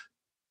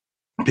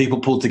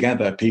people pulled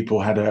together. People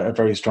had a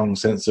very strong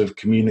sense of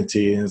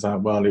community. And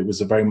it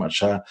was a very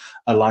much a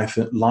life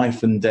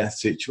and death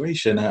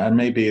situation. And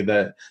maybe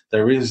that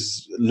there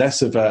is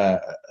less of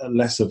a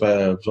sort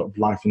of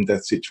life and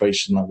death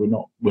situation. Like we're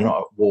not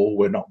at war.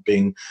 We're not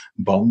being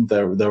bombed.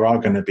 There are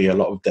going to be a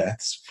lot of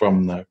deaths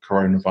from the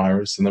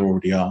coronavirus, and there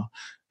already are.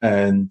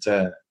 And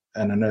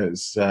I know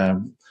it's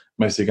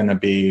mostly going to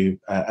be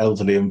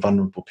elderly and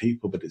vulnerable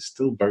people, but it's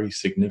still very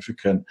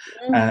significant.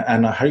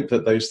 And I hope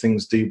that those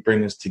things do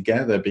bring us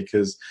together,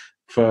 because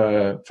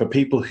for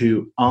people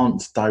who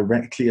aren't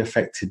directly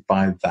affected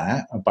by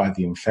that, or by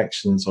the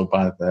infections, or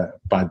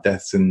by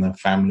deaths in the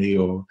family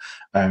or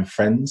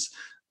friends,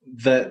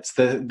 that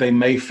they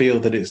may feel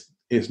that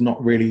it's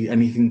not really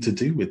anything to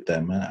do with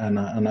them. And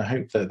I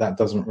hope that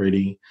doesn't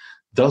really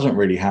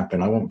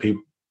happen.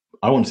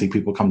 I want to see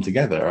people come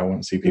together. I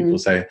want to see people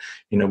say,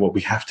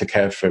 we have to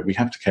care for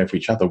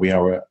each other. We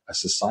are a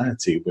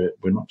society.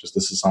 We're not just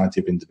a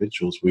society of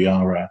individuals. We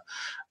are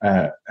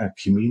a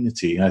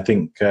community. I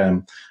think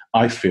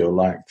I feel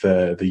like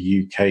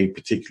the UK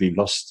particularly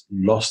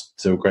lost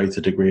to a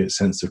greater degree its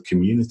sense of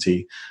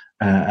community.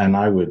 And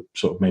I would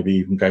sort of maybe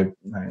even go,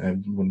 I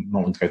wouldn't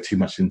want to go too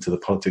much into the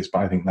politics, but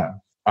I think that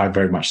I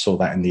very much saw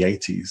that in the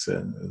 80s,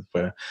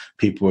 where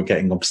people were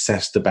getting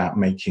obsessed about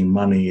making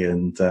money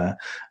and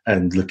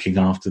looking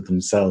after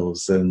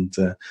themselves. And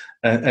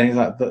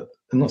like that,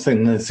 I'm not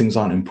saying those things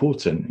aren't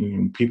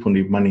important. People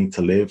need money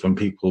to live, and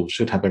people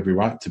should have every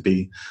right to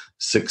be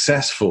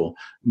successful,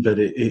 but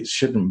it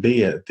shouldn't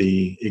be at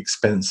the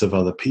expense of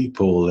other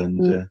people.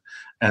 And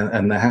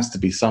there has to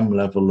be some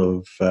level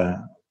of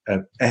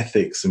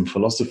ethics and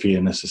philosophy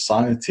in a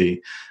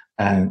society.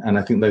 And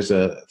I think those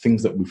are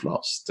things that we've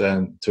lost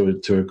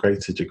to a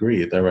greater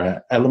degree. There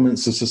are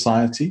elements of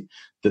society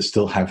that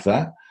still have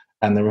that,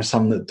 and there are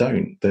some that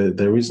don't.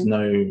 There is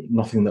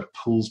nothing that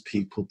pulls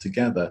people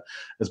together.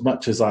 As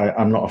much as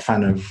I'm not a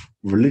fan of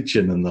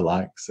religion and the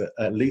likes,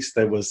 at least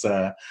there was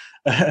a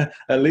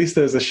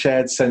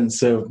shared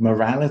sense of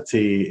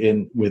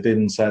morality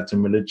within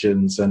certain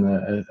religions,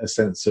 and a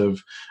sense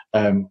of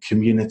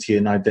community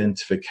and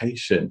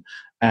identification.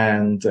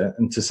 And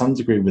to some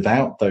degree,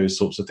 without those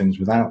sorts of things,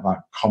 without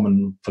that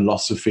common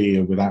philosophy,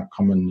 or without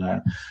common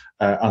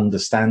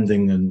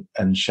understanding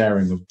and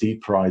sharing of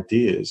deeper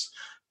ideas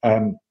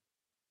and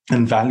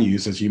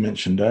values, as you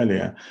mentioned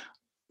earlier,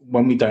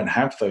 when we don't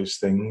have those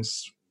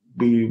things,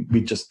 we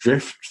just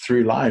drift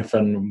through life,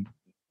 and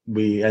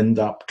we end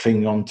up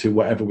clinging on to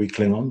whatever we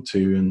cling on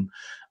to,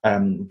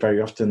 and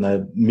very often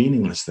they're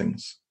meaningless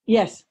things.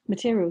 Yes,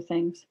 material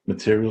things.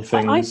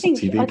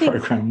 TV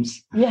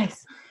programs.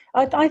 Yes.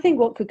 I think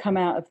what could come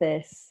out of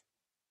this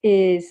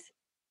is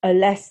a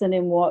lesson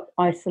in what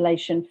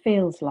isolation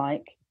feels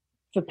like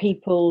for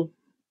people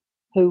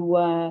who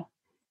were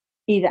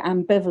either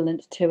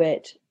ambivalent to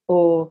it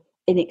or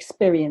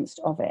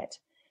inexperienced of it.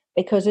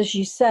 Because as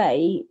you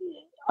say,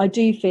 I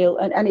do feel,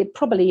 and it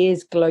probably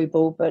is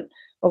global, but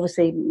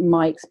obviously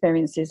my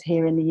experience is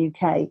here in the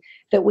UK,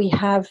 that we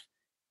have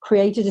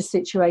created a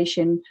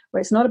situation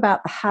where it's not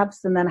about the haves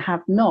and then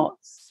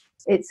have-nots.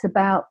 It's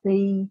about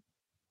the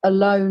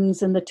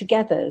alones and the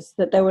togethers,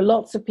 that there were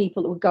lots of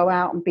people that would go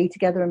out and be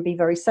together and be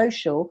very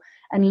social,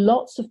 and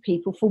lots of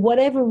people, for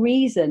whatever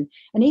reason,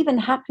 and even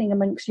happening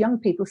amongst young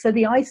people. So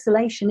the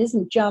isolation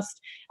isn't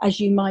just, as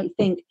you might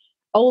think,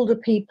 older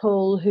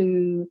people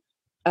who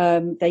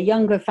their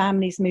younger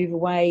families move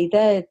away,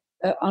 they're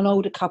an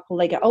older couple,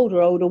 they get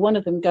older, one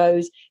of them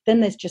goes,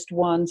 then there's just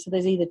one. So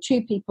there's either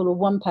two people or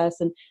one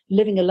person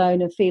living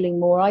alone and feeling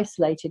more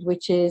isolated,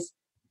 which is,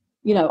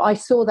 I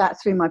saw that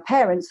through my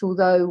parents,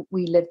 although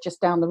we lived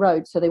just down the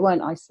road, so they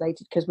weren't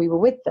isolated because we were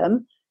with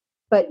them.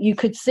 But you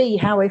could see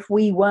how if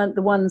we weren't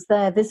the ones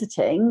there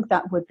visiting,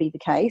 that would be the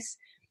case.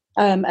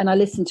 And I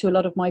listened to a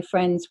lot of my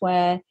friends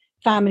where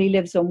family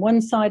lives on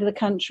one side of the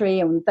country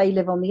and they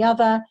live on the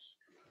other.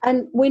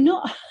 And we're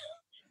not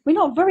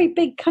a very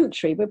big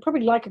country. We're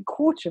probably like a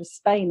quarter of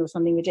Spain or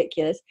something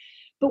ridiculous.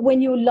 But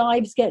when your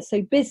lives get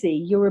so busy,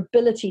 your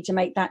ability to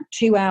make that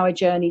 2-hour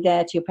journey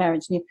there to your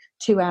parents and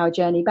your 2-hour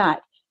journey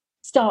back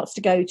starts to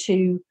go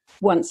to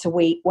once a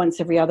week, once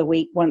every other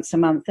week, once a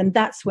month. And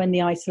that's when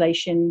the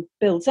isolation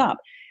builds up.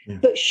 Yeah.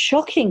 But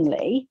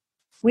shockingly,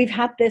 we've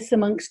had this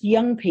amongst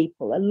young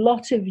people, a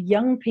lot of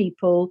young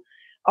people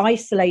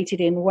isolated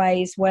in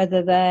ways,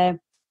 whether they're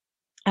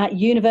at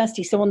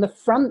university. So on the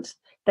front,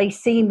 they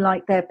seem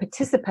like they're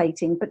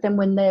participating, but then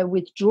when they're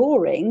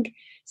withdrawing,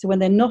 so when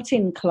they're not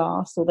in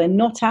class or they're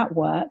not at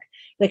work,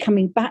 they're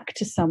coming back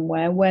to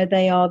somewhere where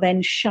they are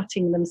then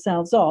shutting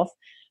themselves off.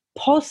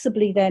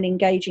 possibly then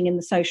engaging in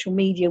the social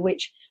media,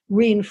 which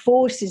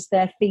reinforces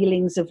their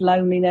feelings of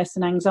loneliness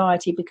and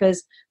anxiety,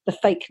 because the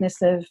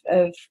fakeness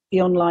of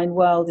the online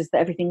world is that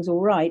everything's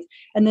all right.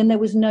 And then there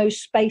was no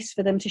space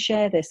for them to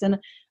share this. And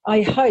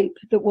I hope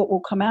that what will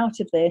come out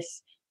of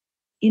this,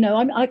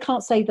 I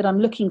can't say that I'm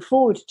looking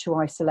forward to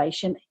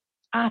isolation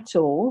at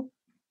all.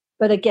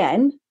 But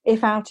again,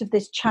 if out of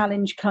this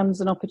challenge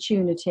comes an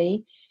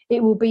opportunity,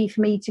 it will be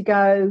for me to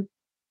go,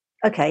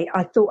 okay,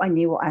 I thought I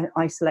knew what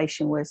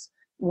isolation was.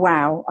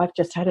 Wow, I've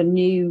just had a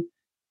new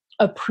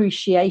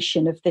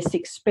appreciation of this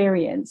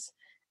experience.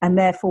 And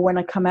therefore, when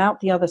I come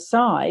out the other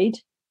side,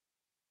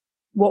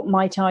 what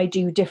might I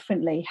do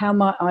differently? How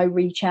might I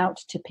reach out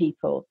to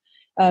people?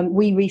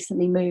 We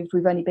recently moved.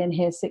 We've only been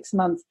here 6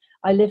 months.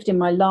 I lived in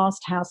my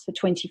last house for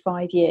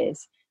 25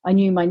 years. I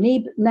knew my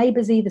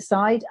neighbours either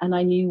side, and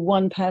I knew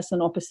one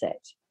person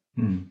opposite.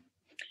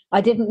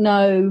 I didn't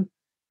know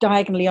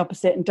diagonally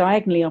opposite and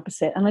diagonally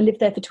opposite. And I lived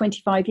there for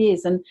 25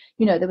 years. And,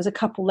 there was a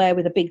couple there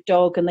with a big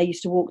dog, and they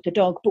used to walk the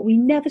dog, but we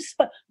never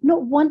spoke.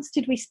 Not once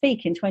did we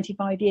speak in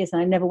 25 years.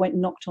 And I never went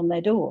and knocked on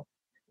their door.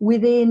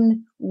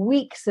 Within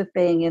weeks of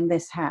being in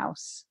this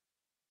house,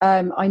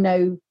 I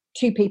know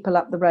 2 people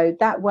up the road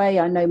that way.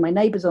 I know my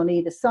neighbours on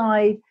either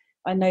side.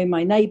 I know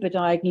my neighbour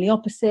diagonally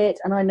opposite.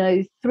 And I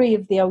know 3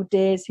 of the old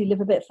dears who live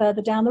a bit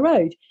further down the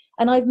road.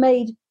 And I've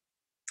made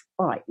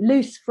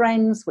loose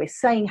friends. We're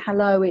saying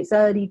hello. It's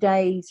early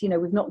days.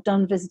 We've not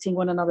done visiting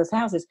one another's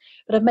houses,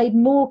 but I've made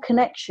more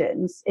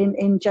connections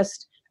in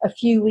just a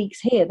few weeks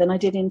here than I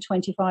did in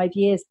 25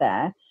 years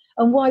there.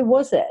 And why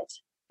was it?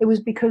 It was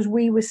because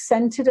we were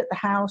centered at the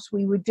house.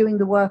 We were doing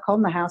the work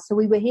on the house. So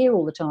we were here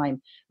all the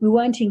time. We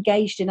weren't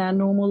engaged in our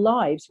normal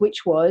lives,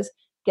 which was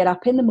get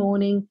up in the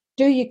morning,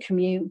 do your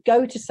commute,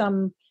 go to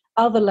some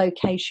other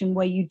location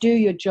where you do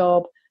your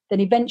job. Then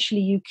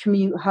eventually you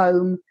commute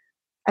home.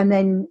 And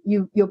then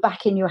you're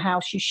back in your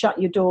house, you shut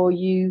your door,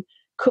 you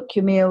cook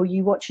your meal,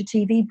 you watch a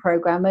TV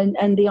program,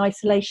 and the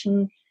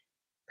isolation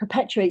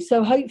perpetuates.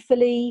 So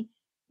hopefully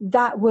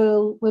that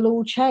will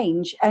all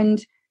change.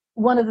 And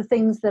one of the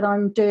things that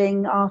I'm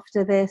doing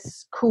after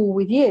this call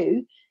with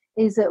you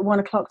is at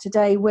 1:00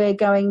 today, we're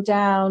going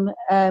down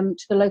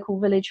to the local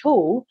village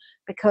hall,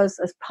 because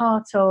as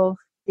part of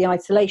the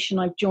isolation,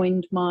 I've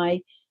joined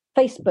my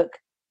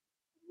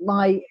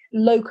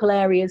local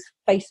area's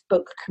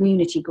Facebook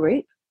community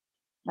group.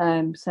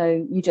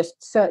 So you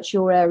just search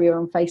your area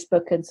on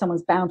Facebook and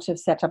someone's bound to have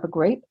set up a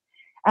group.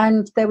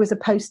 And there was a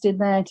post in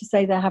there to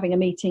say they're having a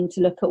meeting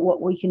to look at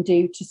what we can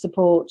do to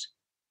support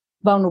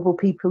vulnerable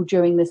people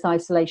during this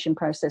isolation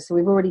process. So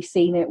we've already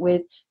seen it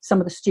with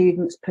some of the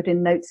students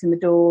putting notes in the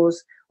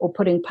doors or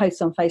putting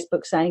posts on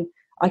Facebook saying,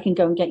 I can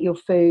go and get your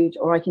food,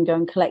 or I can go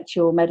and collect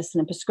your medicine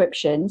and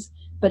prescriptions.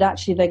 But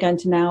actually they're going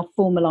to now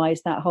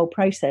formalise that whole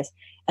process.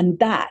 And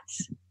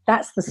that's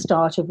the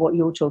start of what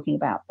you're talking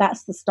about.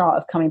 That's the start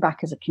of coming back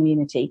as a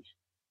community.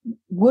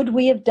 Would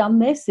we have done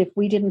this if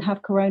we didn't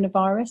have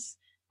coronavirus?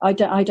 I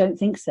don't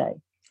think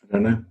so. I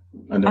don't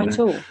know. At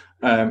all.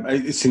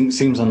 It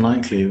seems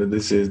unlikely, but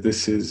this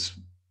is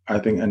I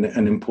think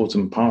an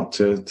important part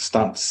to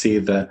start to see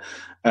that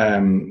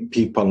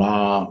people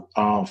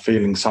are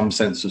feeling some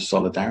sense of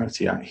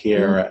solidarity out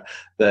here.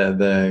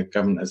 The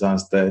government has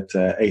asked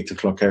that 8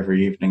 o'clock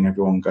every evening,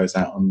 everyone goes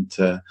out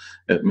onto,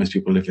 most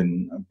people live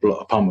in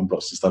apartment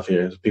blocks and stuff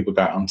here. People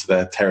go out onto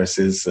their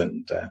terraces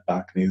and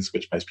balconies,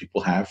 which most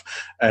people have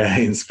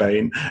in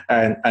Spain,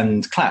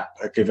 and clap,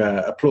 give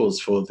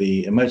applause for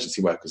the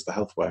emergency workers, the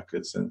health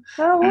workers.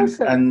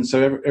 Awesome. And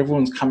so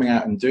everyone's coming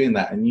out and doing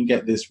that. And you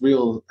get this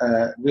real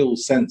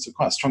sense, a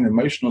quite strong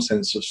emotional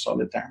sense of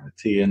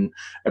solidarity and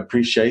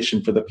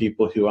appreciation for the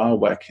people who are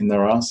working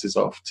their asses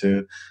off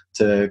to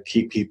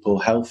keep people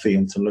healthy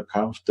and to look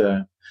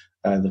after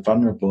the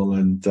vulnerable.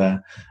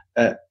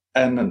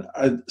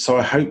 So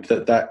I hope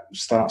that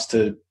starts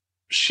to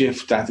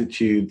shift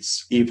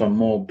attitudes even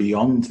more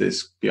beyond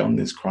this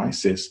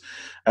crisis.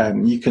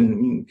 You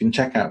can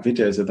check out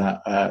videos of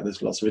that.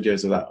 There's lots of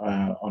videos of that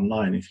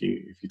online. If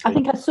you I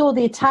think I saw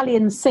the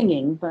Italian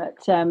singing,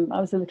 but I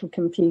was a little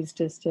confused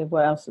as to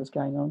what else was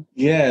going on.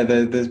 Yeah,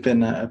 there's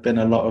been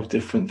a lot of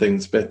different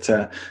things, but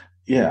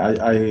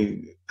I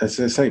as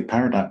I say,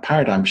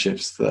 paradigm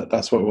shifts.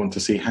 That's what we want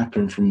to see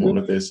happen from all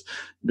of this,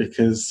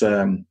 because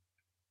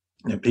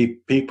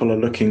people are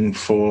looking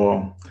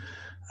for.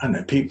 I don't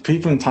know.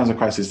 People in times of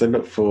crisis, they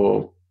look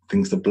for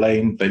things to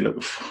blame. They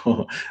look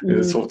for.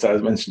 Sort of, I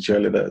mentioned to you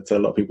earlier that a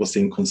lot of people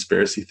seeing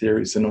conspiracy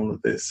theories and all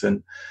of this,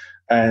 and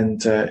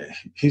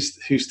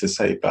who's to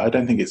say? But I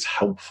don't think it's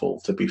helpful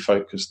to be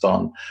focused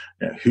on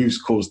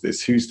who's caused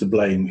this, who's to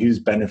blame, who's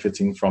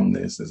benefiting from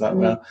this. Is that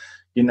well?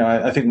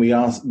 I think we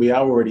are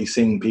already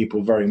seeing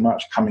people very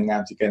much coming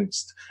out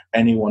against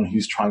anyone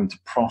who's trying to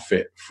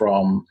profit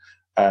from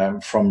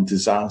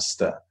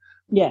disaster.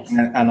 Yes.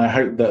 And I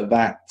hope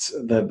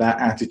that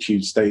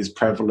attitude stays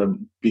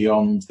prevalent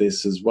beyond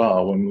this as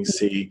well. When we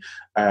see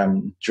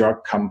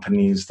drug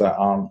companies that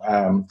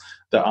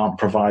aren't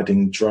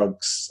providing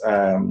drugs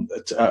at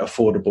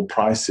affordable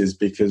prices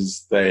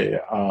because they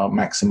are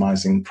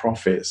maximizing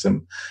profits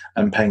and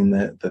paying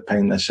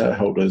their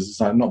shareholders. It's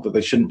not that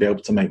they shouldn't be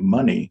able to make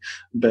money,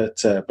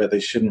 but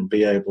they shouldn't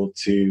be able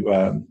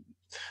to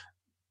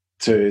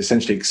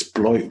essentially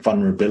exploit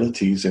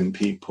vulnerabilities in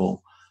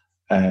people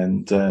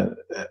and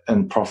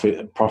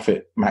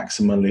profit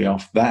maximally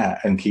off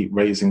that, and keep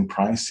raising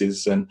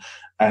prices and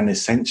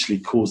essentially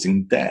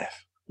causing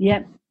death.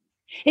 Yeah.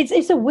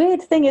 It's a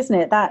weird thing, isn't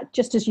it? That,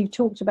 just as you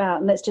talked about,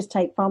 and let's just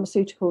take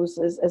pharmaceuticals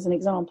as an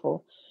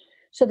example.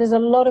 So there's a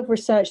lot of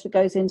research that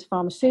goes into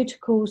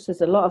pharmaceuticals.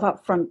 There's a lot of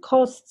upfront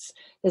costs.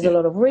 There's a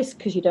lot of risk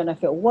because you don't know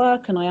if it'll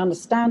work. And I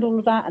understand all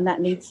of that, and that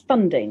needs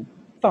funding.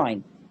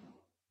 Fine.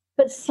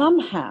 But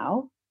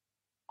somehow,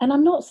 and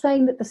I'm not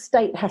saying that the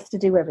state has to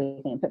do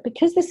everything, but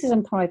because this is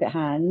in private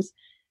hands,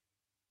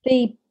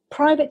 the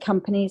private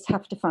companies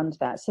have to fund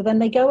that. So then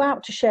they go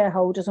out to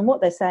shareholders, and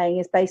what they're saying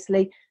is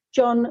basically,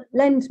 John,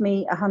 lend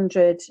me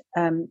 £100,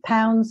 and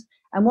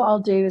what I'll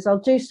do is I'll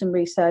do some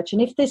research,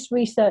 and if this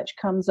research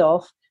comes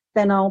off,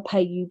 then I'll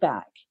pay you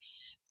back.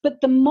 But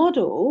the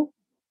model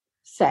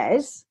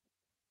says,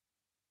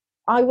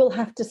 I will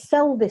have to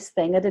sell this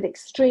thing at an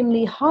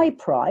extremely high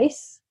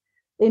price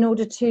in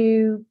order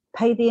to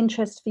pay the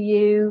interest for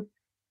you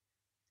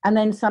and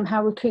then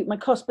somehow recoup my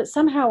cost. But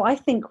somehow I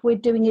think we're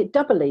doing it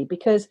doubly,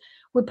 because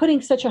we're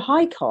putting such a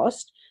high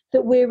cost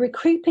that we're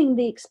recouping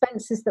the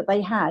expenses that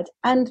they had,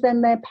 and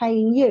then they're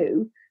paying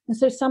you. And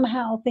so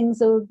somehow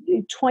things are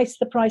twice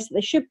the price that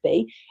they should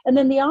be. And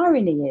then the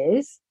irony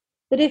is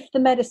that if the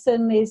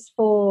medicine is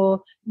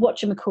for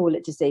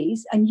whatchamacallit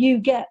disease, and you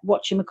get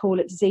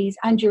whatchamacallit disease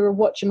and you're a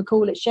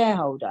whatchamacallit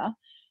shareholder,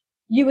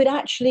 you would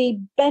actually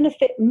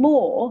benefit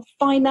more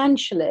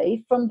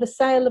financially from the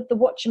sale of the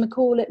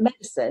whatchamacallit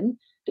medicine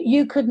that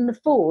you couldn't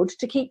afford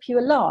to keep you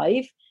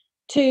alive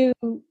to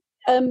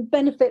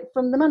benefit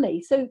from the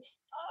money. So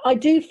I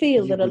do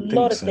feel that a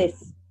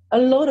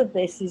lot of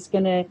this is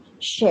going to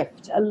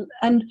shift,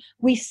 and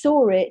we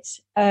saw it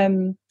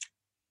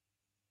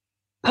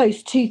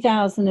post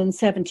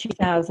 2007,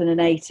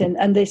 2008,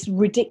 and this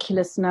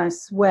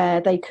ridiculousness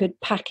where they could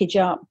package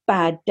up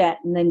bad debt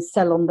and then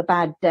sell on the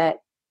bad debt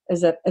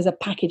as a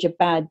package of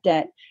bad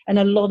debt. And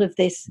a lot of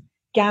this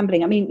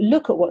gambling, I mean,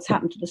 look at what's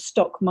happened to the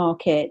stock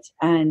market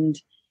and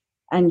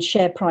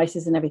share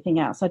prices and everything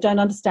else. I don't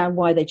understand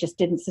why they just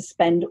didn't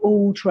suspend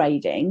all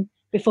trading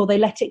before they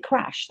let it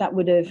crash. That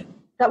would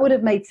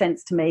have made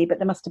sense to me, but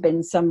there must have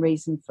been some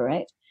reason for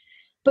it.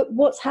 But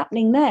what's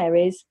happening there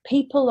is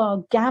people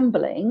are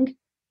gambling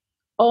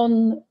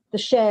on the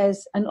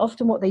shares, and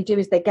often what they do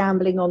is they're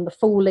gambling on the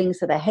falling,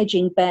 so they're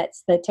hedging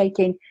bets, they're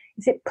taking,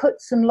 is it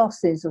puts and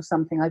losses or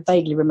something? I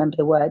vaguely remember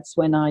the words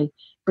when I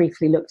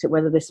briefly looked at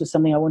whether this was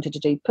something I wanted to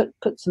do,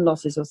 puts and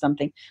losses or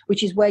something,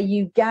 which is where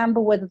you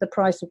gamble whether the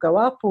price will go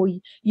up, or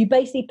you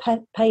basically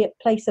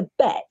place a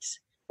bet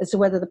as to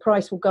whether the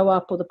price will go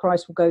up or the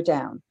price will go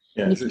down.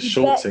 Yeah, is it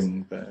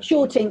shorting?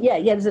 Shorting, yeah,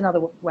 there's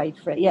another way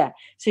for it, yeah.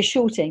 So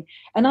shorting.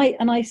 And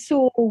I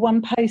saw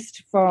one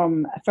post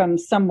from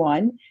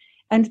someone,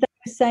 and they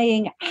were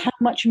saying how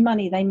much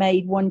money they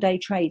made one day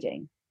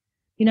trading.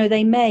 You know,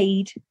 they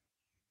made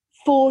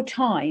 4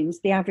 times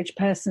the average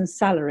person's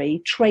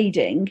salary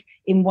trading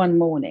in one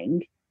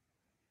morning.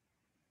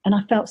 And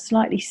I felt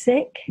slightly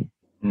sick.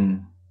 I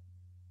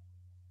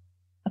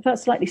felt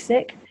slightly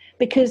sick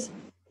because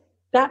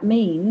that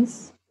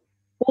means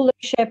all the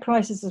share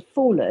prices have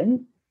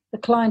fallen. The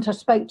client I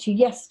spoke to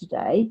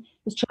yesterday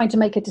is trying to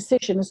make a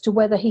decision as to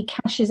whether he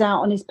cashes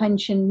out on his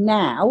pension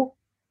now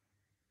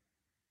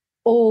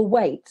or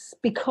waits,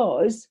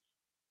 because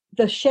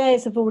the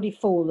shares have already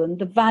fallen,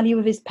 the value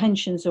of his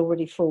pension's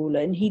already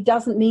fallen. He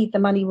doesn't need the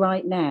money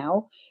right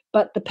now,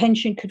 but the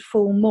pension could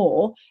fall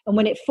more. And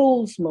when it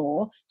falls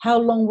more, how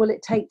long will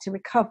it take to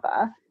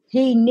recover?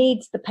 He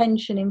needs the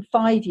pension in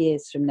 5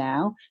 years from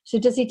now. So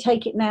does he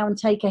take it now and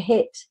take a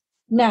hit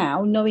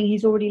now, knowing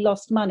he's already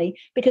lost money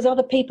because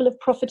other people have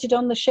profited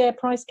on the share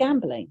price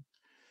gambling?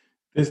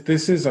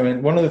 This is, I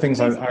mean, one of the things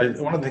I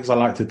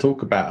like to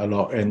talk about a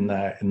lot in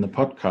the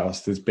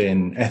podcast has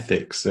been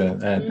ethics,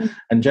 and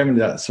generally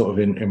that's sort of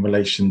in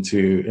relation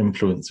to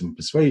influence and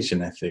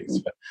persuasion ethics.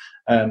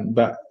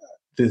 But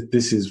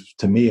this is,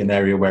 to me, an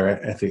area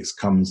where ethics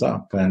comes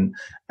up, and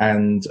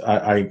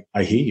I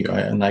hear you,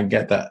 and I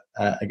get that.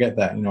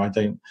 You know, I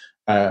don't.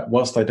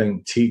 Whilst I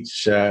don't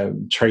teach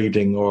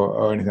trading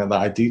or anything like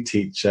that, I do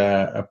teach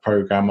a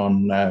program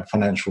on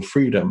financial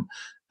freedom.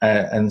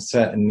 And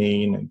certainly,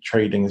 you know,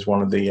 trading is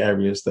one of the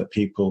areas that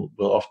people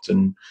will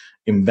often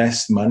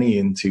invest money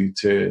into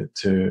to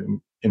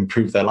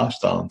improve their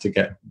lifestyle and to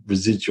get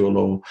residual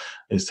or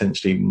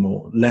essentially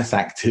less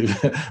active,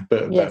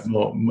 but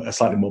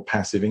slightly more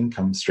passive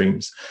income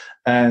streams.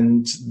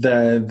 And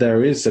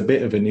there is a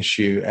bit of an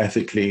issue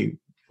ethically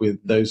with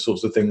those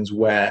sorts of things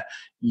where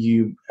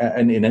you,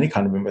 and in any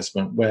kind of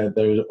investment, where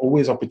there are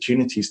always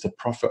opportunities to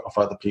profit off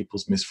other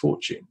people's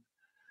misfortune.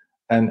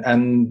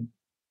 And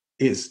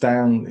it's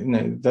down,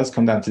 it does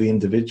come down to the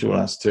individual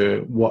as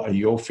to what are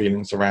your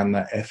feelings around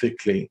that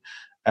ethically.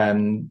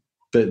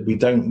 But we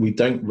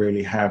don't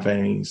really have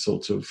any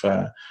sort of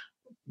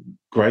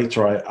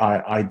greater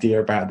idea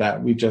about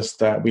that. We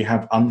just we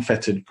have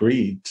unfettered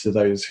greed to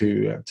those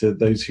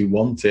who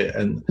want it,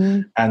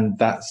 and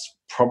that's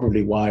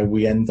probably why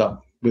we end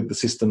up with the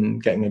system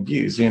getting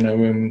abused.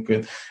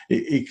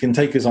 It can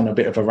take us on a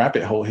bit of a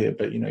rabbit hole here,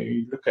 but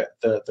you look at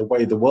the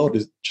way the world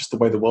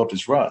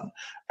is run.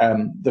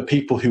 The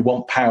people who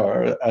want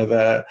power are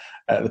the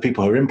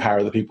people who are in power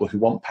are the people who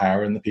want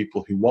power, and the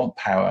people who want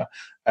power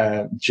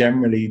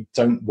generally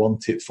don't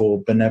want it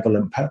for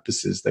benevolent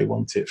purposes. They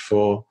want it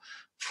for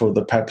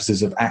the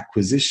purposes of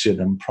acquisition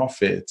and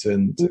profit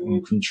and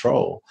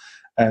control.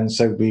 And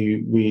so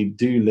we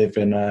do live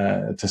in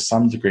to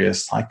some degree, a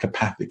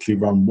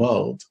psychopathically run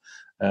world.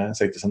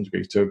 Say to some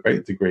degree, to a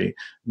great degree,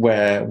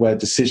 where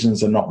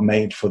decisions are not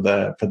made for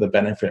the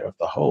benefit of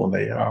the whole.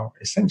 They are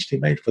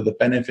essentially made for the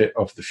benefit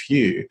of the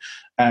few.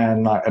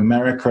 And like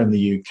America and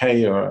the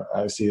UK are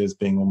I see as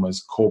being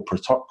almost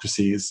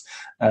corporatocracies,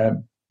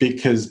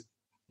 because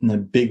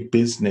big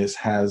business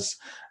has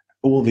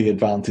all the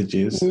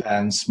advantages,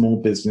 and small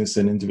business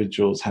and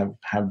individuals have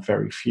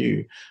very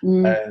few.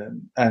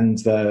 And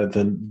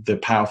the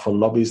powerful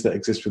lobbies that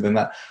exist within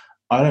that.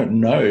 I don't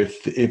know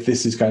if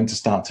this is going to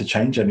start to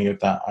change any of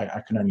that.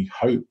 I can only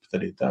hope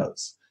that it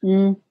does.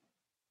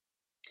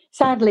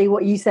 Sadly,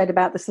 what you said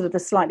about the sort of the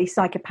slightly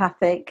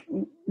psychopathic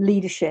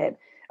leadership,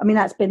 I mean,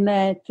 that's been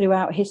there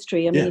throughout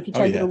history. I mean, if you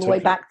take it all the way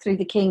back through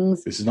the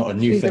kings, this is not a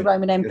new thing. The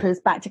Roman emperors,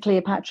 back to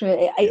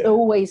Cleopatra, it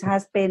always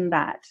has been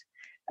that.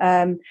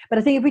 But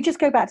I think if we just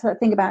go back to that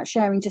thing about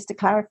sharing, just to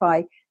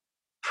clarify,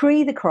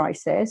 pre the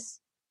crisis,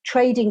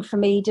 trading for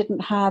me didn't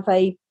have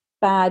a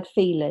bad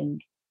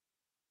feeling.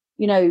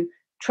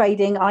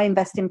 Trading, I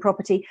invest in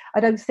property. I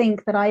don't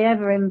think that I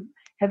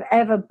have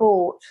ever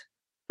bought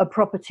a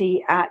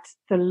property at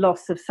the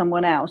loss of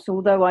someone else.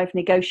 Although I've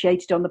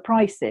negotiated on the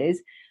prices,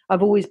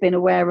 I've always been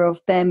aware of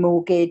their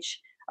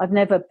mortgage. I've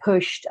never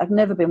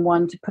been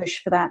one to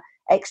push for that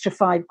extra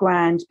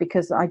 $5,000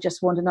 because I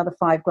just want another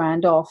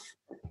 $5,000 off.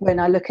 When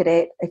I look at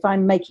it, if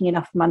I'm making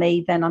enough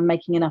money, then I'm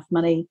making enough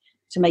money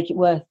to make it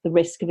worth the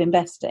risk of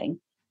investing.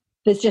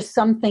 There's just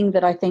something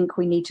that I think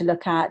we need to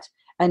look at.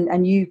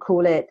 And you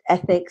call it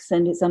ethics,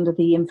 and it's under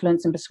the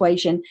influence and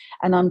persuasion.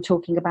 And I'm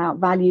talking about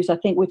values. I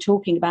think we're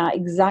talking about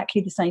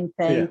exactly the same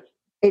thing.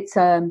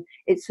 Yeah.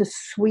 It's a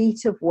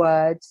suite of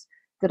words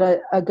that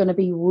are going to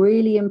be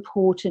really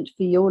important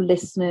for your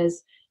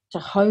listeners to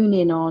hone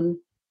in on,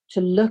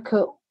 to look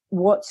at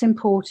what's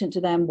important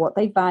to them, what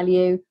they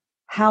value,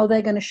 how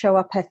they're going to show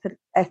up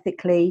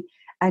ethically,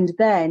 and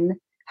then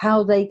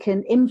how they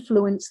can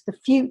influence the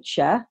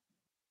future.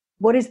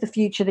 What is the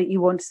future that you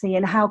want to see,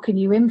 and how can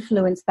you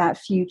influence that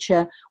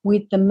future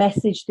with the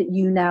message that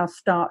you now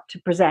start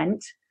to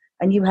present?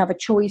 And you have a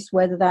choice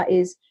whether that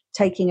is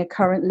taking a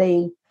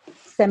currently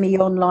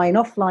semi-online,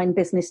 offline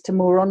business to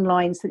more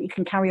online so that you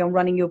can carry on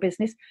running your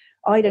business.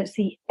 I don't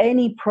see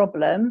any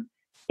problem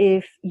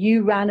if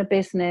you ran a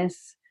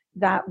business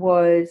that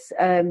was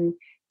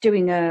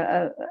doing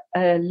a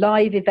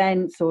live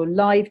events or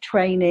live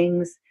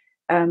trainings,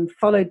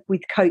 followed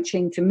with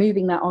coaching, to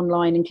moving that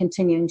online and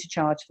continuing to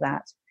charge for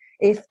that.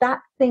 If that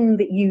thing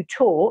that you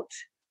taught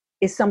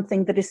is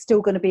something that is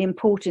still going to be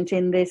important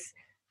in this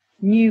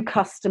new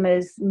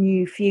customer's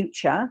new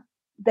future,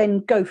 then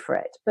go for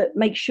it. But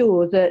make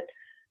sure that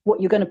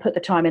what you're going to put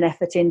the time and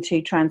effort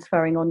into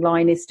transferring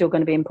online is still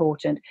going to be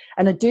important.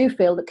 And I do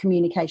feel that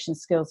communication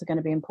skills are going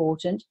to be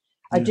important.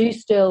 I do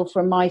still,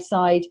 from my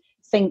side,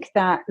 think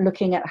that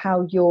looking at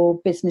how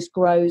your business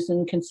grows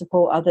and can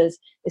support others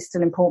is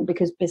still important,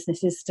 because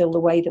business is still the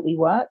way that we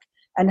work,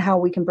 and how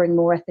we can bring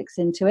more ethics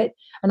into it.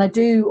 And I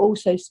do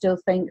also still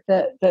think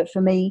that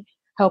for me,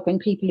 helping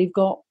people who've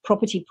got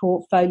property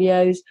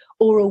portfolios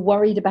or are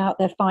worried about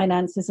their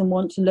finances and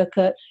want to look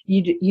at,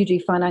 you do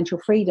financial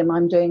freedom,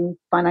 I'm doing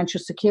financial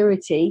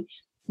security,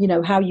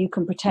 how you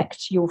can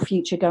protect your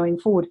future going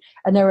forward.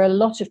 And there are a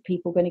lot of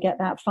people going to get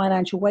that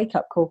financial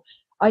wake-up call.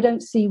 I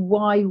don't see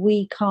why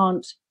we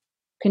can't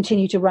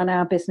continue to run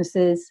our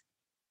businesses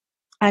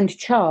and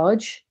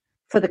charge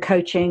for the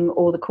coaching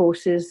or the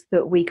courses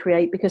that we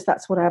create, because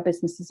that's what our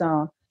businesses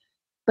are.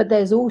 But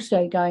there's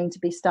also going to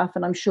be stuff,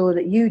 and I'm sure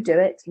that you do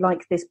it,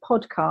 like this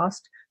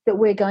podcast, that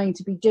we're going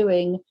to be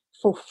doing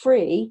for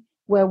free,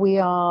 where we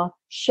are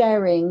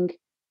sharing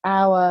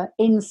our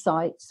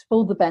insights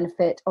for the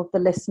benefit of the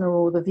listener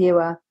or the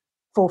viewer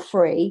for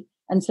free.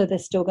 And so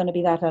there's still going to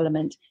be that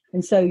element.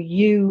 And so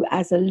you,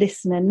 as a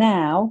listener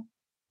now,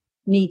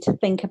 need to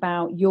think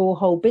about your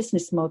whole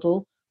business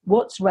model,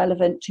 what's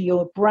relevant to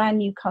your brand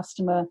new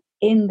customer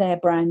in their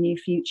brand new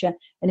future.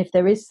 And if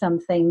there is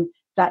something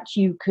that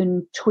you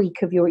can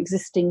tweak of your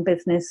existing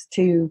business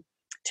to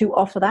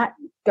offer that,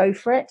 go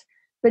for it.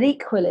 But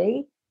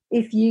equally,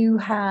 if you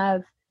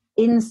have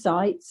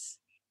insights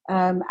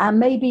And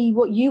maybe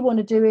what you want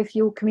to do, if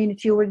your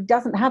community already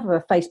doesn't have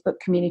a Facebook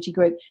community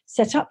group,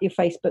 set up your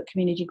Facebook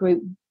community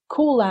group,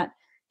 call that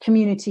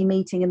community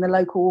meeting in the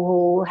local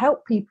hall,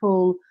 help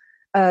people,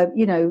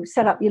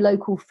 set up your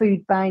local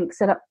food bank,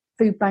 set up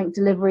food bank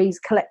deliveries,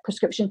 collect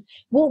prescription.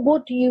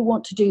 What do you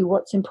want to do?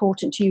 What's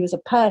important to you as a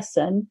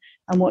person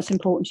and what's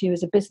important to you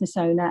as a business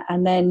owner?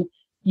 And then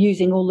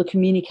using all the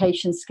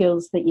communication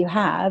skills that you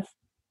have,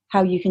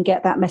 how you can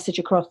get that message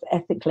across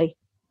ethically.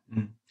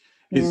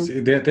 It's,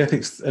 the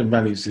ethics and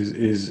values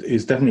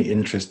is definitely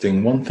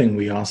interesting. One thing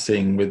we are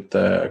seeing with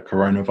the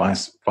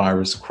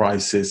coronavirus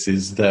crisis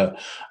is that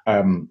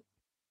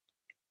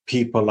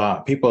people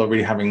are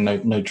really having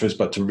no choice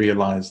but to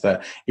realize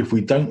that if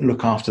we don't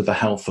look after the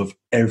health of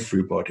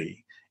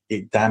everybody,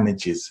 it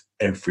damages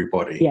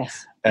everybody.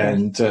 Yes.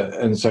 And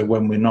so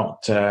when we're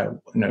not,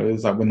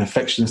 it's like when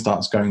infection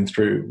starts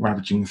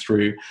ravaging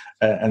through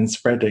and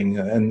spreading,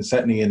 and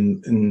certainly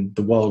in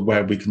the world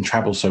where we can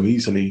travel so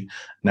easily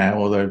now,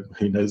 although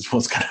who knows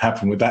what's going to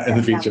happen with that in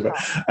the future.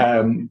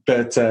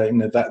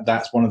 But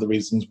that's one of the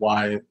reasons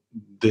why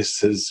this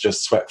has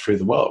just swept through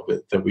the world,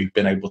 that we've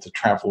been able to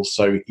travel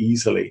so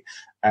easily,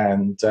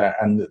 and that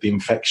the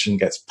infection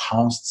gets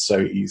passed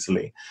so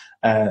easily,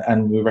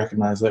 and we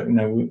recognise that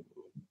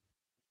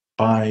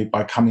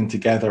by coming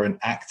together and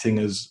acting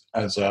as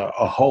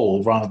a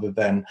whole rather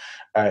than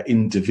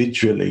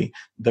individually,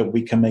 that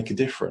we can make a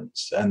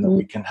difference and that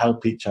we can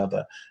help each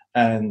other.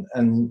 And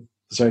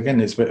so again,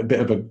 it's a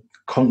bit of a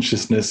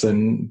consciousness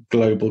and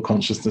global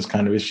consciousness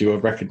kind of issue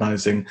of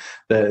recognizing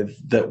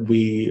that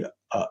we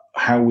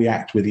how we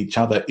act with each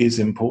other is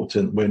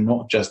important. We're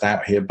not just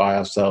out here by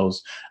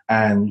ourselves,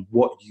 and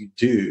what you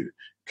do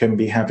can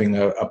be having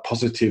a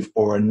positive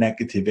or a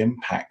negative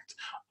impact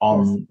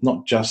on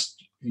not just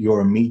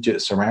your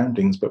immediate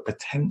surroundings, but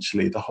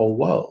potentially the whole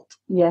world.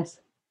 Yes,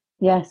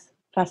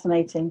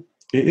 fascinating.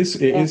 It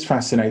is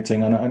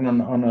fascinating, and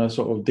on a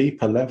sort of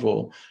deeper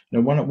level,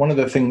 one of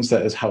the things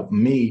that has helped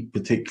me,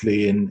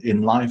 particularly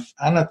in life,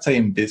 and I'd say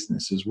in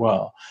business as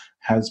well,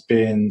 has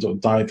been sort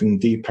of diving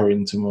deeper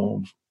into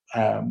more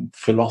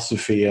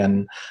philosophy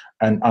and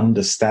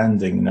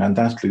understanding. And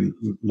actually,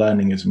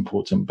 learning is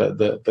important, but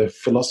the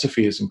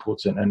philosophy is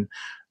important. And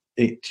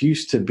it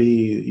used to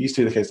be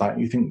the case, like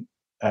you think.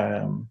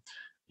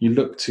 You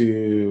look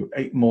to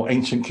more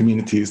ancient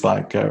communities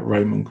like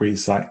Rome and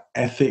Greece, like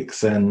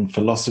ethics and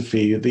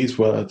philosophy. These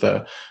were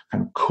the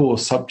kind of core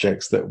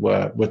subjects that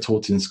were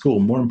taught in school,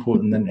 more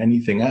important than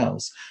anything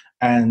else.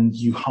 And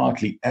you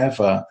hardly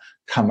ever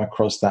come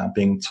across that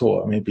being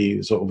taught,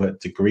 maybe sort of at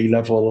degree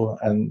level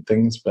and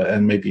things,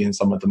 and maybe in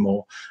some of the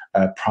more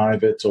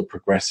private or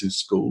progressive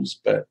schools.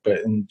 But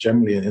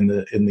generally in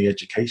the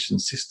education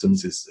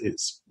systems,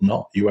 it's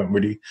not. You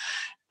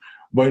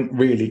won't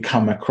really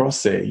come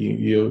across it.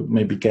 You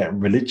maybe get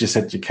religious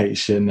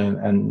education,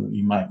 and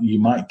you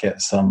might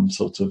get some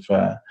sort of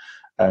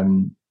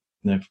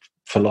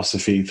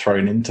philosophy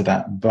thrown into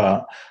that,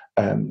 but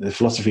the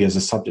philosophy as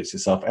a subject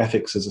itself,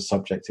 ethics as a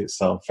subject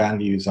itself,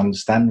 values,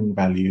 understanding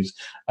values,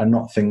 are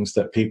not things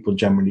that people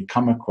generally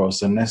come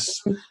across unless,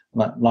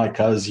 like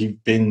us,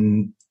 you've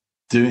been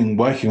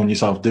working on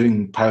yourself,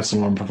 doing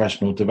personal and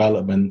professional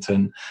development,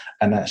 and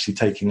actually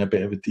taking a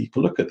bit of a deeper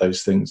look at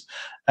those things.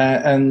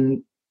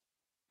 And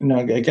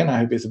again, I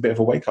hope it's a bit of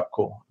a wake-up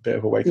call,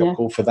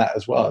 call for that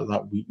as well.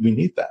 Like we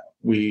need that.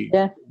 We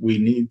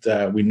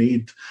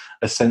need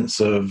a sense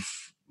of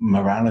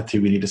morality.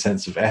 We need a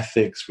sense of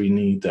ethics. We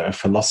need a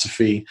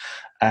philosophy,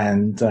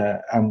 and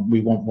we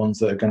want ones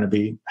that are going to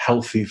be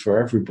healthy for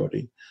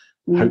everybody,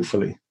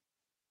 hopefully.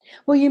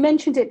 Well, you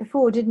mentioned it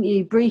before, didn't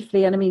you,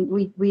 briefly? And I mean,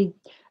 we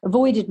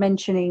avoided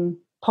mentioning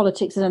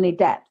politics in any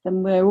depth,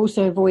 and we're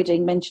also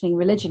avoiding mentioning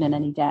religion in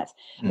any depth.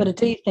 But I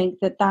do think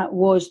that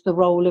was the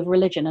role of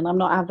religion, and I'm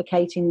not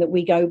advocating that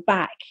we go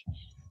back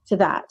to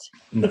that,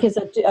 because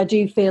I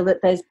do feel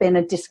that there's been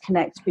a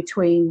disconnect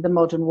between the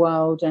modern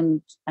world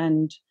and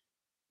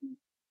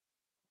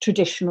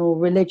traditional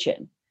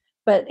religion.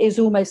 But it's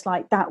almost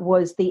like that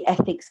was the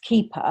ethics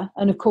keeper,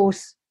 and of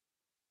course,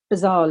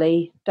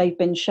 bizarrely, they've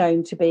been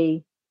shown to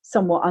be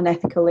somewhat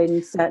unethical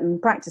in certain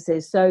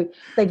practices, so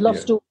they've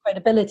lost all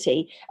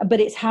credibility. But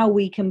it's how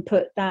we can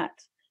put that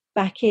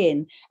back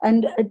in.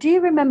 And do you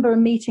remember a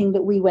meeting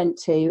that we went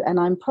to, and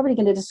I'm probably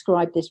going to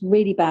describe this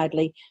really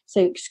badly,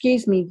 so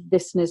excuse me,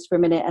 listeners, for a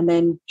minute, and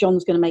then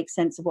John's going to make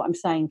sense of what I'm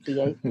saying for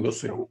you. We'll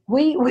see.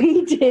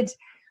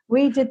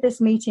 We did this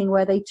meeting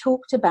where they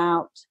talked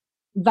about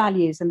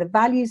values, and the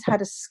values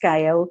had a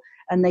scale,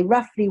 and they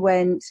roughly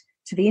went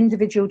to the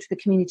individual, to the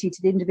community,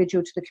 to the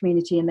individual, to the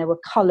community, and there were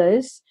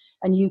colours,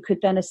 and you could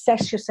then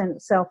assess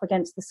yourself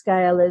against the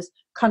scale as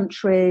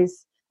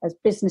countries, as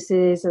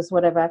businesses, as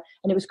whatever,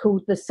 and it was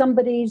called the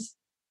Somebody's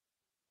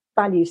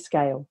Value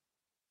Scale.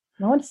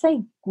 And I want to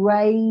say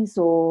Grays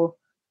or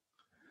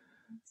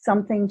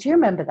something. Do you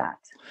remember that?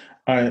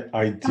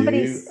 I do.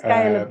 Somebody's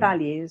Scale of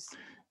Values.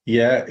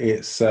 Yeah,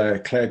 it's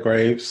Claire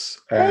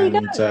Graves. There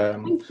you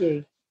go. Thank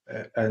you.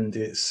 And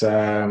it's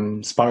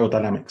Spiral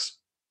Dynamics.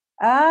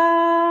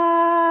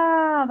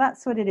 Ah,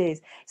 That's what it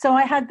is. So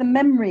I had the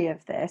memory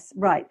of this.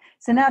 Right.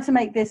 So now to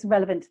make this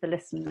relevant to the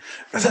listener.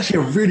 That's actually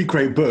a really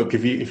great book.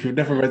 If you've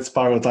never read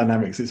Spiral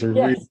Dynamics, it's a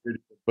really good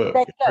book.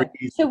 There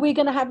you go. So we're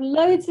going to have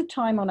loads of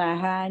time on our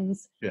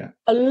hands,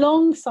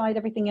 alongside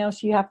everything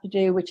else you have to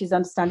do, which is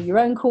understanding your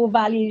own core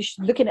values,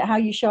 looking at how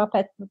you show up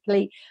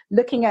ethically,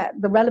 looking at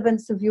the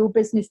relevance of your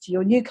business to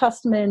your new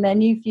customer and their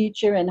new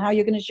future, and how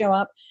you're going to show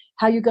up,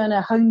 how you're going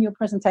to hone your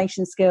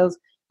presentation skills.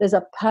 There's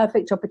a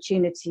perfect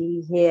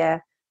opportunity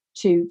here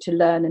to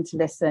learn and to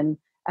listen.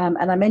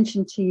 And I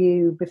mentioned to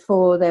you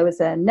before, there was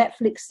a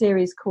Netflix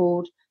series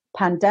called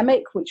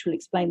Pandemic, which will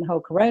explain the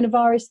whole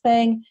coronavirus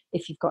thing.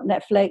 If you've got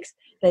Netflix,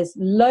 there's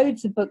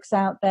loads of books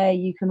out there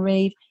you can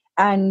read.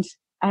 And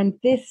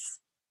this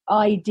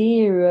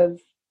idea of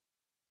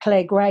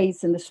Claire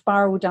Gray's and the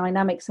spiral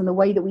dynamics and the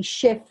way that we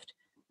shift,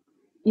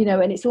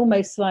 and it's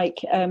almost like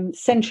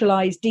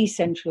centralized,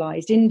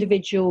 decentralized,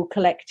 individual,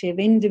 collective.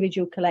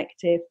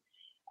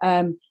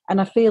 And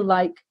I feel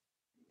like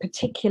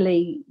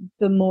particularly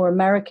the more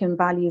American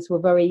values were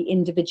very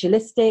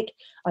individualistic.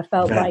 I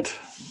felt red. like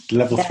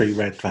level 3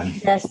 red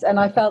value. Yes, and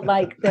I felt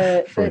like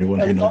a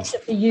lot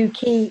of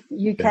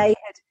the UK had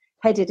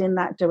headed in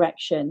that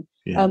direction,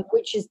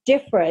 which is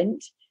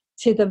different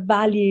to the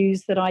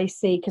values that I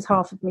see, because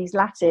half of me is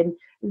Latin,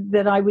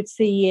 that I would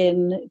see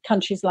in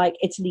countries like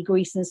Italy,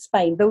 Greece, and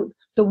Spain.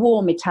 The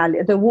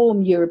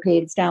warm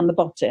Europeans down the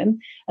bottom.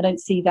 I don't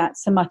see that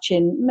so much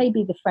in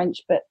maybe the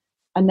French,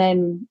 and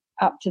then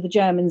up to the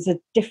Germans are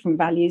different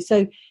values.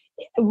 So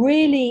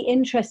really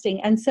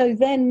interesting. And so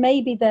then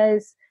maybe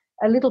there's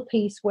a little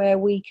piece where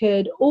we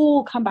could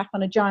all come back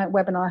on a giant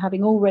webinar,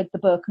 having all read the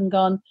book and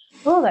gone,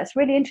 oh, that's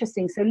really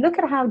interesting. So look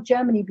at how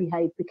Germany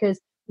behaved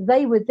because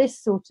they were this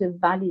sort of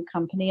value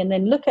company. And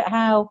then look at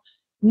how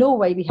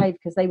Norway behaved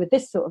because they were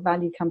this sort of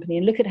value company.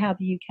 And look at how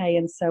the UK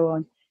and so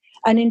on.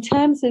 And in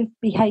terms of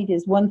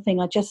behaviors, one thing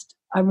I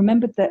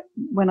remembered that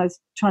when I was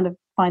trying to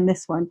find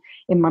this one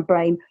in my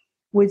brain,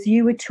 was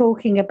you were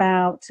talking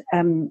about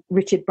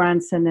Richard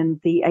Branson and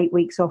the 8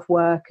 weeks off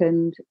work,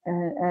 and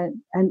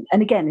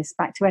again, it's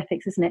back to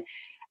ethics, isn't it?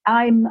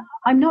 I'm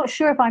not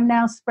sure if I'm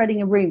now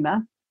spreading a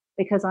rumor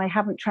because I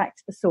haven't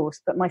tracked the source,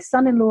 but my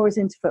son-in-law is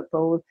into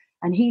football,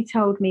 and he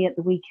told me at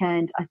the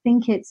weekend, I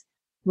think it's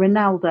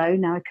Ronaldo.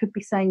 Now I could be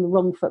saying the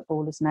wrong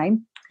footballer's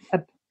name.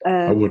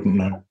 I wouldn't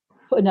know.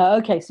 No,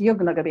 okay, so you're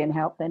not going to be any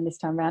help then this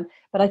time around.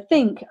 But I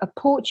think a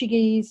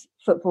Portuguese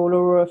footballer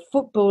or a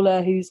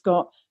footballer who's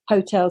got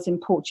hotels in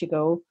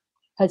Portugal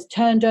has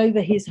turned over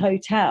his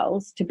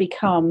hotels to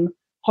become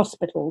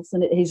hospitals,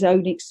 and at his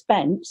own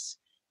expense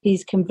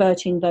he's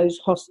converting those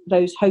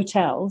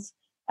hotels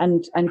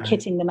and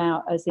kitting them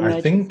out as emergency.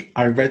 I think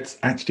I read,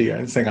 actually,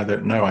 I'm saying I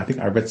don't know, I think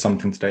I read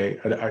something today.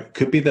 It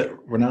could be that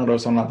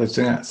Ronaldo's on like those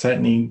things.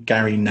 Certainly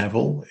Gary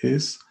Neville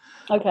is.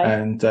 Okay.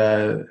 And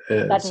that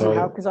doesn't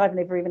help because I've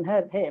never even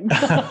heard of him.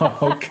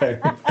 Okay.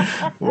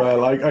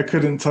 Well, I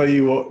couldn't tell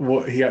you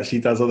what he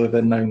actually does other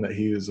than knowing that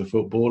he was a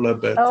footballer.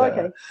 But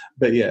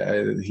but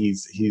yeah, he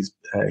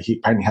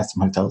apparently has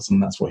some hotels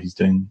and that's what he's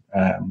doing,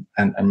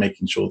 and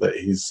making sure that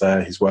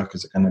his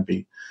workers are going to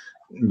be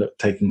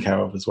taken care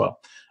of as well.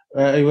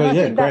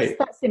 Great.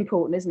 That's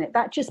important, isn't it?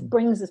 That just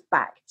brings us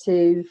back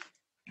to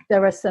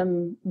there are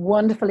some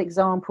wonderful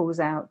examples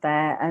out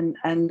there, and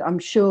I'm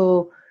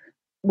sure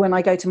when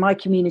I go to my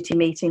community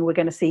meeting, we're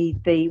going to see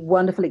the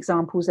wonderful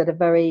examples at a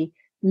very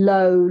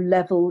low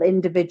level,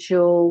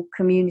 individual,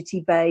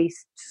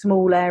 community-based,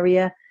 small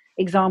area,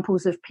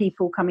 examples of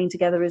people coming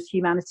together as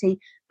humanity,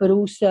 but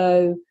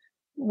also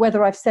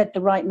whether I've said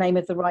the right name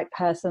of the right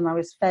person, I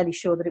was fairly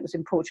sure that it was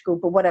in Portugal,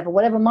 but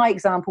whatever my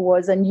example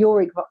was and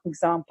your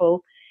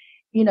example,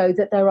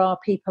 that there are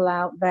people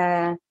out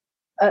there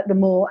at the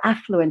more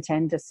affluent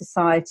end of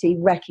society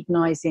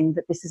recognizing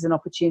that this is an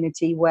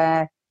opportunity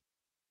where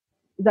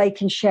they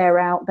can share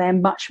out there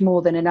much more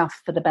than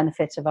enough for the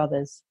benefit of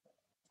others.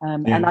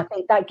 And I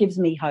think that gives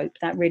me hope.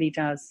 That really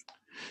does.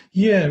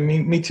 Yeah,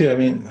 me too. I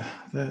mean,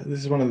 this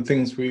is one of the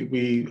things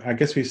I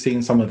guess we've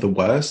seen some of the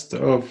worst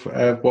of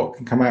what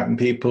can come out in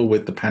people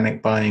with the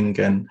panic buying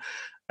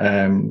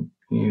and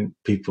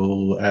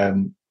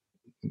people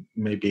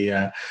maybe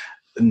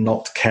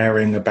not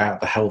caring about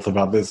the health of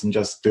others and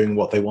just doing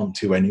what they want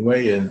to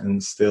anyway,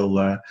 and still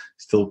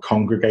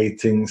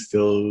congregating,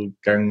 still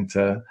going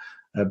to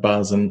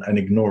bars and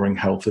ignoring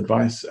health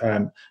advice.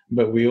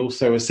 But we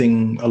also are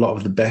seeing a lot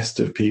of the best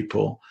of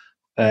people,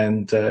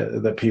 and there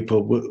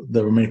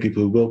are many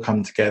people who will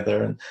come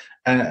together,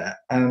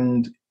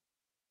 and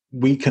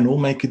we can all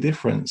make a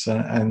difference.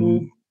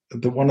 And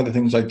one of the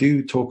things I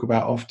do talk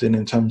about often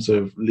in terms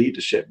of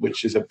leadership,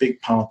 which is a big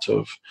part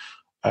of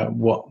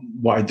what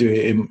I do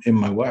in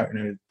my work,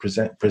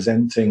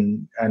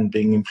 presenting and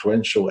being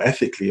influential,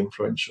 ethically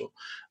influential,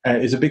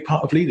 is a big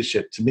part of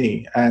leadership to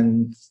me.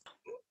 And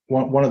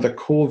one of the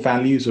core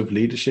values of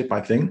leadership, I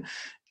think,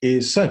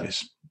 is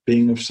service,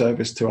 being of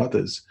service to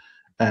others.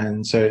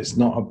 And so it's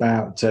not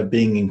about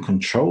being in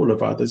control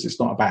of others.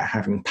 It's not about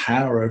having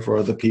power over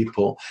other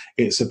people.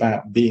 It's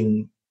about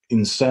being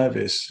in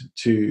service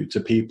to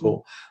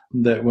people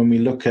that when we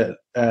look at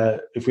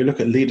if we look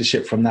at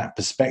leadership from that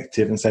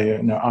perspective and say,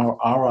 are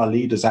our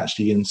leaders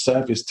actually in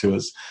service to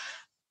us?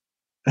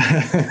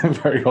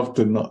 Very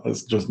often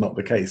that's just not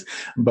the case,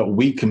 but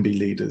we can be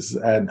leaders,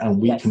 and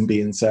we can be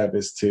in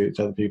service to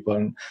other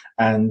people,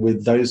 and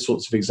with those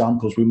sorts of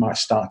examples we might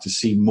start to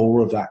see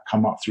more of that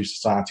come up through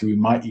society. We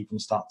might even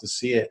start to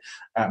see it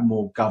at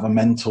more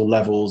governmental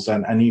levels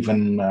and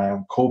even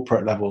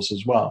corporate levels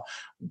as well.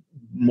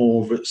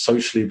 More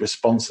socially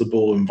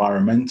responsible,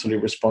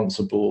 environmentally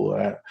responsible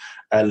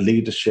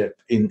leadership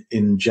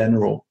in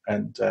general,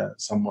 and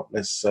somewhat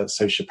less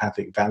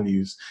sociopathic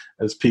values,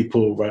 as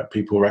people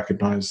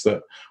recognise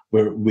that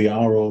we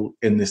are all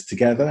in this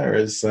together.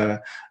 As one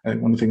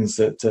of the things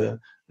that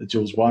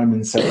Jules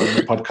Wyman said on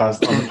the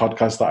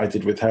podcast that I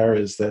did with her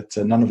is that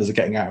none of us are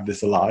getting out of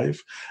this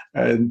alive,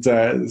 and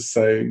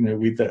so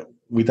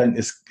we don't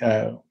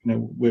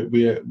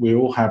we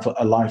all have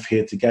a life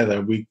here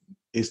together.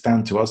 It's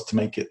down to us to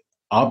make it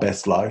our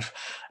best life.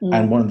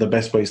 And one of the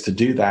best ways to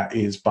do that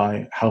is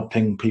by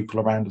helping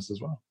people around us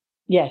as well.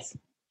 Yes.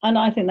 And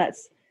I think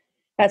that's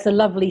a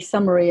lovely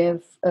summary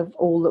of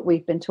all that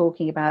we've been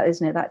talking about,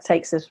 isn't it? That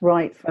takes us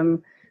right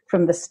from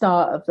the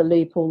start of the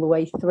loop all the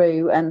way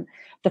through. And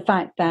the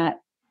fact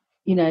that,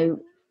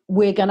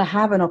 we're going to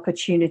have an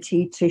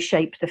opportunity to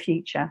shape the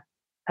future.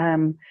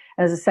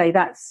 As I say,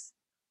 that's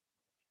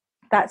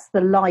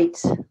the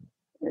light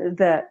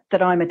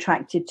that I'm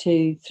attracted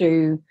to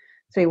through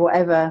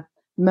whatever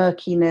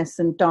murkiness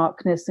and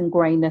darkness and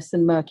greyness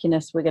and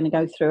murkiness we're going to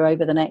go through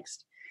over the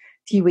next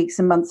few weeks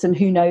and months, and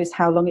who knows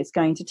how long it's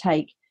going to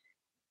take.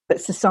 But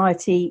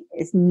society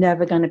is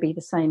never going to be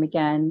the same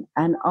again,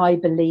 and I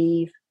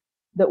believe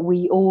that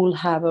we all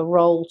have a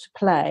role to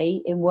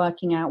play in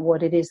working out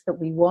what it is that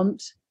we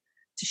want,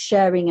 to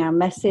sharing our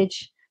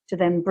message, to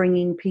then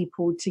bringing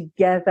people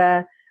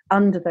together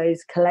under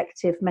those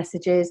collective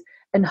messages,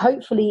 and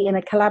hopefully in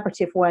a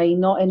collaborative way,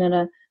 not in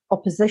an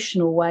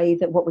oppositional way.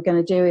 That what we're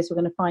going to do is we're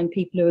going to find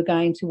people who are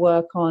going to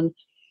work on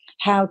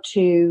how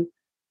to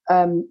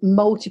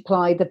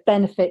multiply the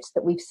benefits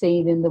that we've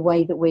seen in the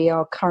way that we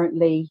are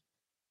currently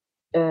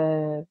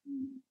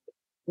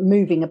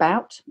moving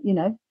about,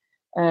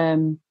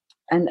 and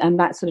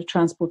that sort of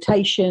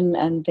transportation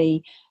and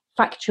the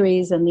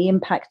factories and the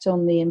impact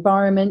on the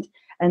environment.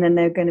 And then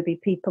there are going to be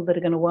people that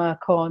are going to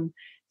work on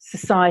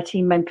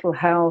society, mental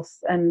health,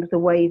 and the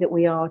way that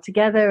we are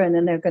together. And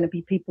then there are going to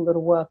be people that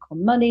will work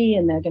on money,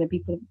 and there are going to be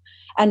people,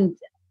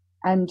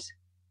 and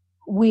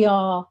we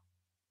are.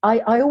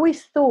 I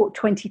always thought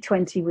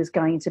 2020 was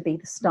going to be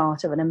the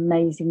start of an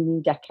amazing new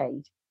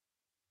decade.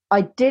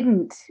 I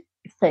didn't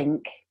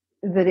think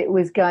that it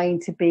was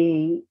going to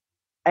be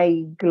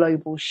a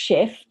global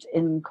shift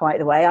in quite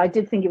the way. I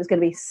did think it was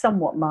going to be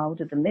somewhat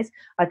milder than this.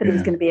 I thought it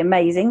was going to be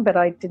amazing, but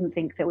I didn't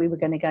think that we were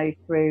going to go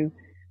through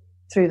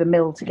the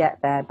mill to get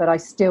there. But I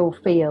still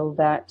feel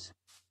that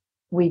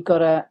we've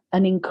got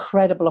an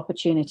incredible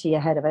opportunity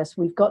ahead of us.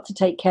 We've got to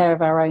take care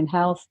of our own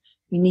health.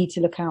 We need to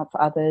look out for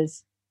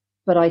others.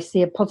 But I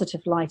see a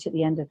positive light at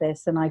the end of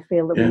this, and I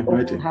feel that we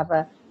all have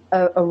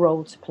a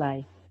role to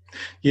play.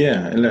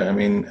 Yeah, look, I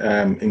mean,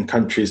 in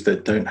countries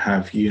that don't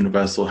have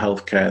universal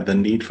healthcare, the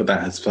need for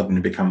that has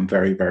suddenly become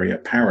very, very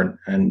apparent.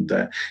 And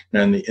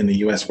in the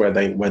US, where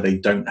they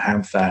don't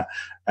have that,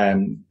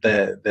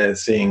 they're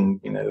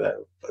seeing,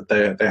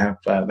 they've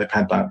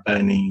had like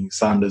Bernie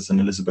Sanders and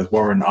Elizabeth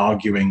Warren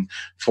arguing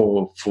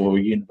for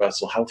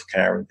universal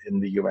healthcare in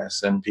the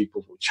US, and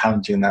people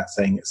challenging that,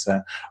 saying it's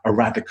a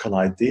radical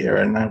idea.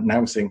 And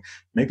now we're saying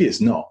maybe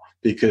it's not,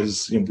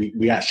 because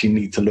we actually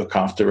need to look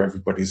after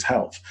everybody's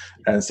health,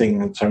 and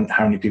seeing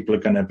how many people are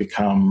going to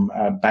become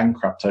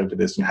bankrupt over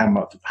this, and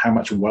how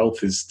much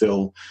wealth is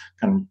still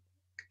kind of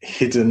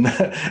hidden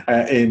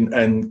in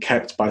and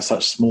kept by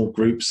such small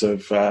groups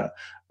of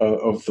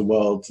the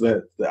world,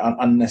 that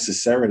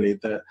unnecessarily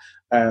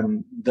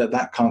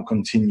that can't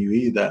continue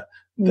either.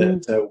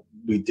 That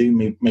we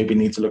do maybe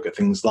need to look at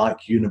things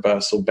like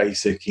universal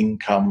basic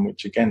income,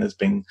 which again has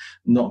been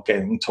not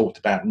getting talked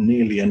about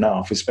nearly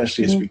enough,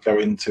 especially as we go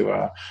into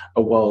a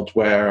world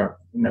where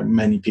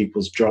many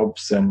people's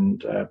jobs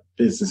and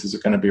businesses are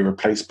going to be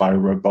replaced by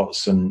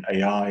robots and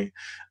AI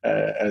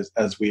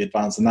as we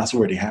advance, and that's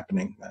already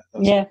happening. That's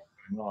going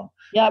on.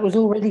 Yeah, it was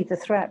already the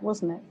threat,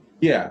 wasn't it?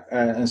 Yeah,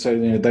 and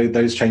so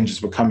those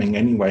changes were coming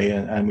anyway,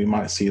 and we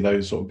might see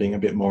those sort of being a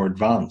bit more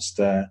advanced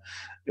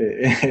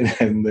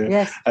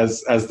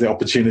as the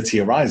opportunity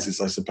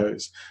arises, I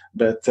suppose.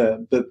 But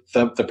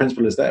the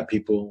principle is there.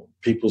 People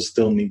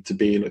still need to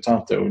be looked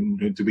after. And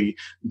do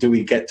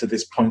we get to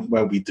this point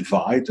where we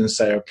divide and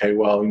say, okay,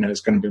 well,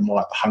 it's going to be more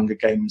like the Hunger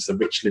Games: the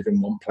rich live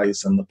in one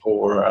place and the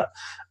poor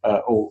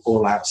are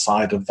all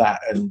outside of that,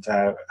 and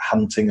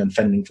hunting and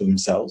fending for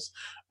themselves?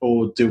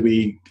 Or do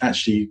we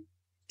actually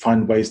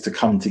find ways to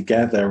come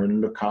together and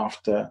look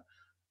after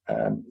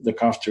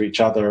each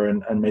other,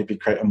 and maybe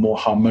create a more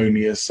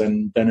harmonious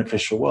and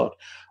beneficial world?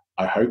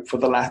 I hope for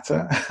the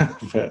latter.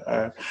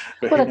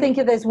 but I think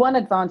if there's one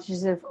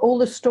advantage of all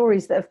the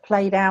stories that have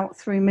played out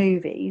through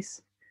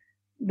movies,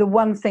 the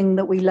one thing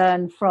that we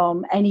learn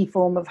from any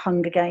form of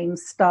Hunger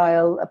Games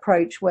style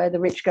approach where the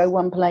rich go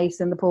one place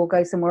and the poor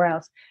go somewhere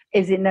else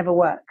is it never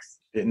works.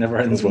 It never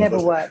ends It well.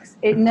 never works.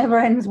 It never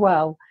ends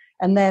well.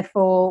 And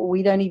therefore,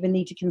 we don't even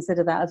need to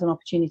consider that as an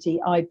opportunity.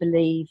 I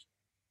believe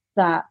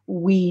that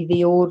we,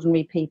 the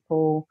ordinary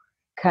people,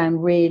 can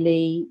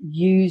really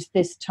use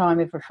this time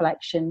of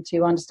reflection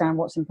to understand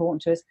what's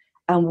important to us.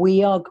 And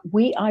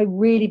I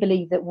really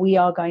believe that we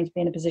are going to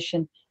be in a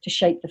position to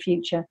shape the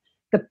future.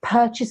 The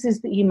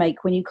purchases that you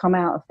make when you come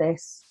out of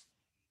this,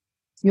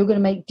 you're going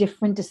to make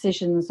different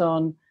decisions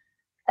on,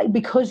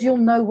 because you'll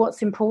know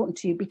what's important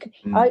to you. Because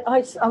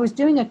I was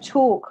doing a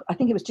talk, I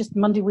think it was just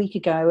Monday week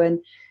ago,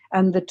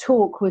 and the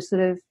talk was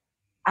sort of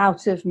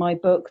out of my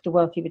book, The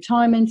Wealthy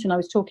Retirement, and I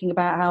was talking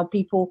about how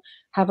people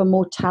have a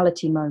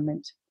mortality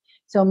moment.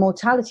 So a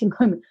mortality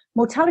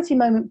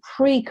moment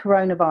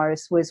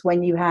pre-coronavirus was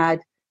when you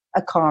had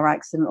a car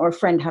accident, or a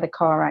friend had a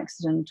car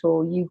accident,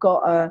 or you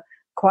got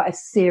quite a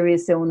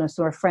serious illness,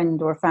 or a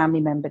friend or a family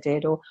member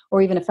did,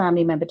 or even a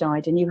family member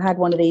died, and you had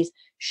one of these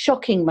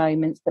shocking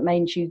moments that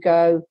made you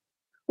go,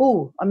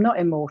 oh, I'm not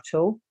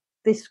immortal,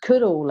 this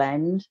could all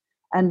end,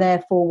 and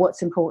therefore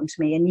what's important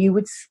to me? And you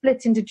would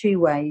split into two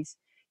ways.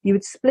 You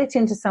would split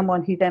into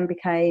someone who then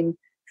became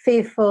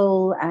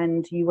fearful,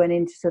 and you went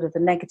into sort of the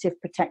negative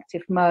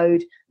protective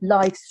mode.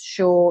 Life's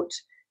short,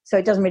 so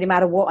it doesn't really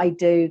matter what I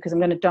do because I'm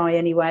going to die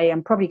anyway.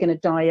 I'm probably going to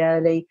die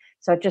early,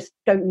 so I just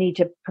don't need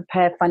to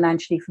prepare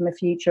financially for the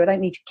future. I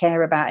don't need to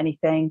care about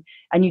anything.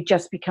 And you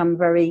just become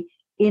very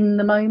in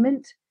the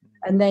moment.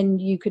 And then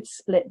you could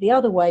split the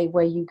other way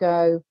where you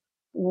go,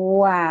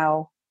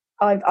 wow,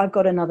 I've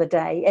got another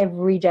day.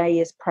 Every day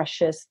is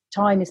precious.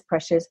 Time is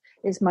precious.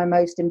 It's my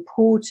most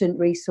important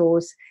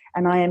resource.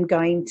 And I am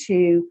going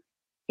to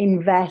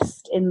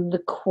invest in the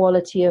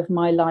quality of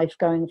my life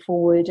going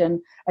forward and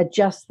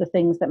adjust the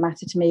things that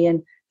matter to me,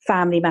 and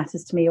family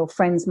matters to me, or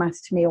friends matter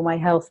to me, or my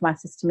health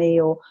matters to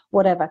me, or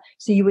whatever.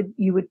 So you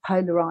would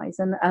polarize.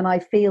 And I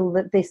feel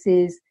that this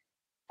is,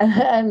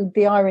 and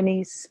the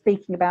irony is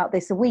speaking about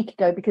this a week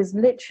ago, because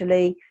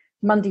literally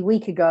Monday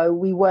week ago,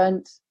 we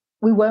weren't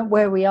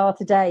where we are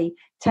today.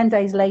 10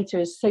 days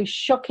later is so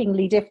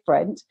shockingly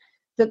different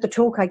that the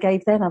talk I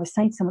gave then, I was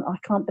saying to someone,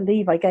 I can't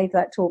believe I gave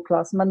that talk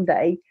last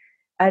Monday.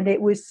 And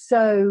it was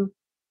so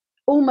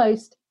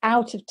almost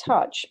out of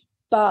touch.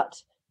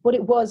 But what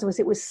it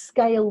was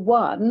scale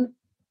 1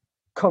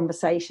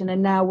 conversation.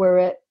 And now we're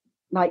at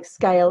like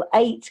scale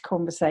 8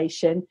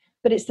 conversation.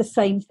 But it's the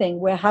same thing.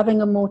 We're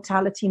having a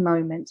mortality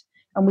moment,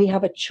 and we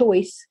have a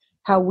choice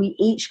how we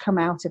each come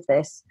out of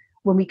this.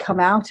 When we come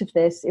out of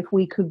this, if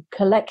we could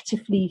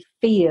collectively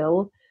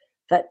feel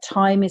that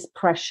time is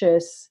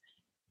precious,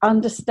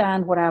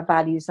 understand what our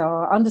values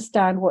are,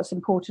 understand what's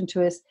important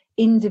to us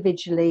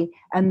individually,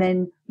 and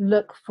then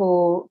look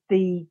for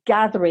the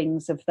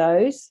gatherings of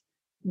those,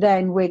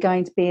 then we're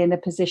going to be in a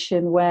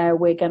position where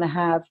we're going to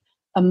have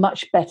a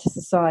much better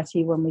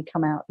society when we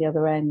come out the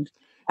other end.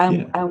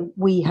 And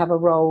we have a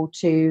role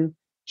to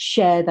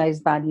share those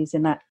values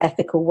in that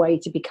ethical way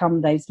to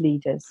become those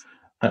leaders.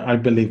 I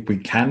believe we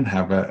can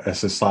have a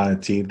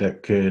society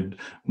that could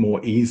more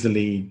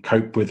easily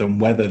cope with and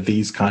weather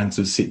these kinds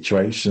of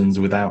situations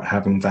without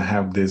having to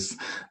have this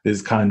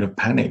kind of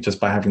panic,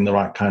 just by having the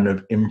right kind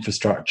of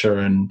infrastructure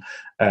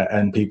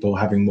and people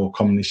having more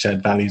commonly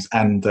shared values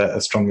and a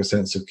stronger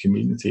sense of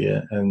community.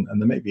 And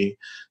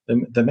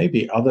there may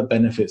be other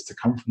benefits to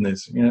come from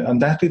this. You know,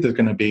 undoubtedly there's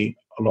going to be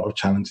a lot of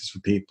challenges for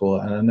people,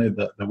 and I know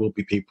that there will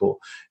be people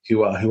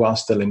who are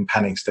still in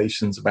panic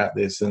stations about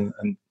this, and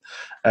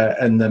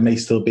there may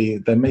still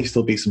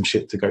be some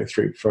shit to go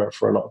through for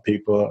a lot of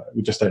people.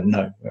 We just don't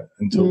know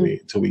until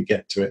we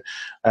get to it.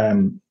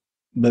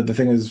 But the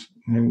thing is,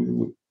 you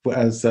know,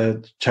 as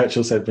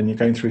Churchill said, when you're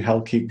going through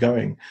hell, keep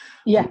going.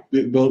 Yeah,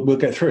 we'll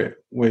get through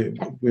it.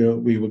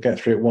 We will get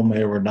through it one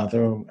way or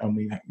another, and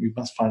we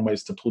must find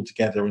ways to pull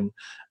together.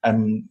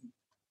 And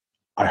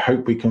I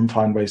hope we can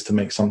find ways to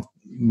make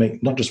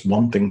not just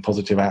one thing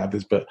positive out of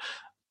this, but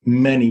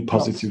many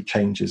positive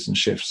changes and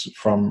shifts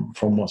from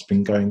what's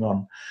been going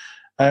on.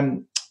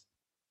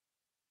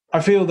 I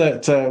feel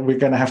that we're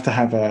going to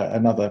have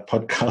another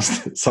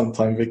podcast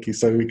sometime, Vicki,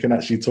 so we can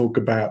actually talk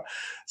about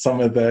some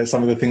of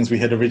the things we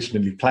had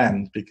originally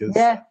planned,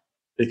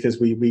 because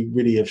we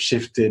really have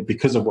shifted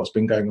because of what's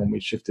been going on.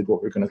 We've shifted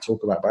what we're going to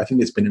talk about, but I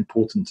think it's been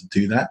important to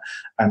do that,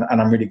 and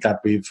I'm really glad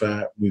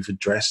we've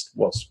addressed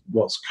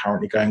what's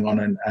currently going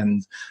on,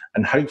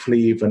 and hopefully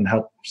even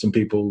help some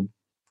people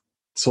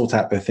sort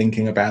out their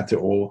thinking about it,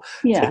 or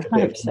take a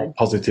bit of a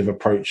positive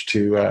approach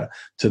to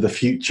the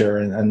future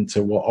and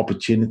to what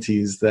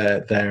opportunities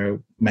there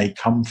may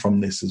come from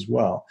this as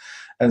well.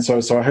 And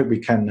so I hope we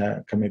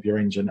can maybe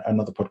arrange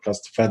another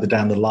podcast further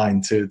down the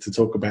line to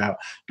talk about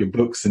your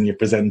books and your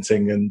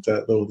presenting and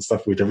all the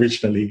stuff we'd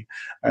originally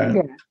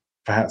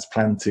perhaps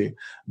planned to.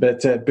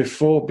 But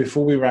before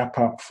we wrap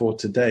up for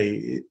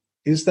today,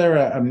 is there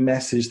a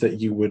message that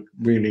you would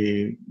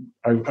really,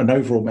 an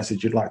overall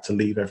message you'd like to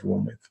leave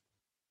everyone with?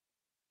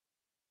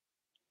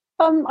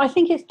 I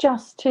think it's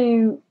just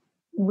to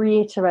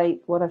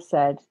reiterate what I've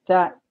said,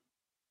 that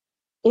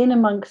in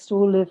amongst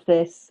all of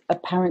this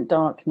apparent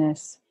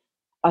darkness,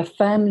 I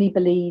firmly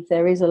believe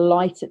there is a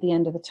light at the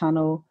end of the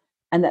tunnel,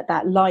 and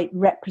that light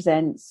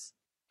represents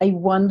a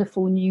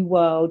wonderful new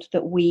world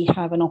that we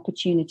have an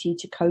opportunity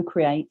to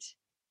co-create.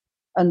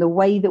 And the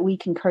way that we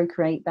can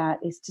co-create that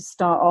is to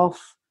start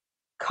off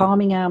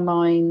calming our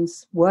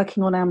minds,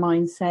 working on our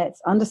mindsets,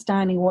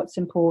 understanding what's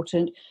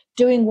important,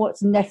 doing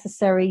what's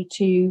necessary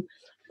to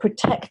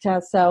protect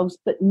ourselves,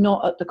 but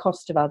not at the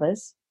cost of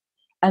others.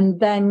 And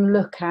then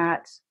look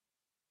at,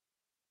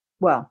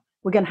 well,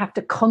 we're going to have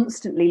to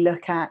constantly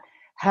look at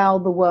how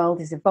the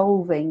world is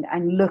evolving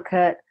and look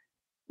at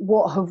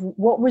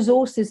what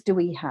resources do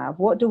we have?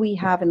 What do we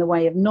have in the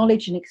way of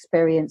knowledge and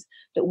experience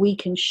that we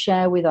can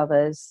share with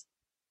others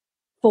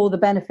for the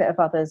benefit of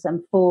others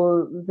and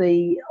for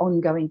the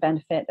ongoing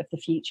benefit of the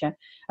future?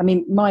 I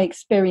mean, my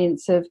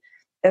experience of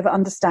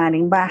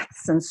understanding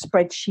maths and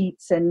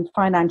spreadsheets and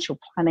financial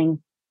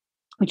planning,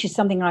 which is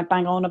something I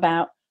bang on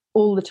about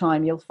all the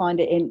time. You'll find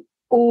it in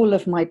all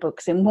of my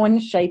books in one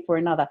shape or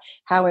another,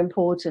 how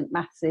important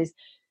maths is.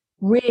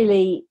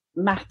 Really,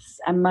 maths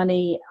and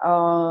money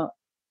are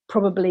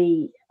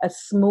probably a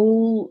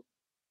small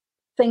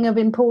thing of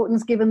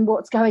importance given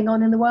what's going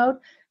on in the world,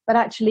 but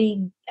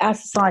actually our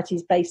society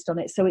is based on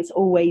it, so it's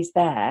always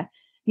there.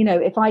 You know,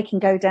 if I can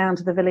go down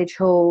to the village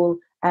hall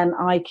and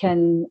I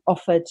can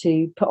offer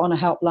to put on a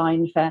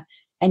helpline for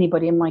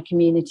anybody in my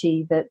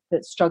community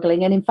that's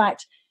struggling, and in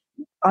fact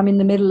I'm in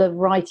the middle of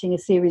writing a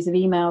series of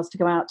emails to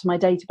go out to my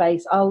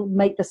database, I'll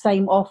make the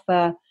same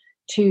offer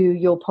to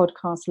your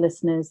podcast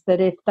listeners,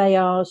 that if they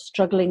are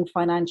struggling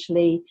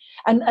financially,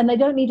 and they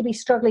don't need to be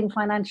struggling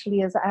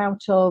financially as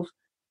out of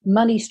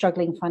money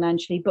struggling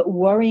financially, but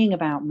worrying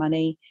about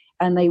money,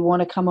 and they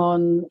want to come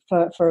on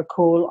for a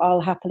call,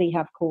 I'll happily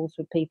have calls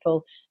with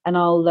people, and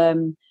I'll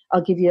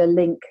give you a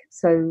link,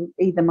 so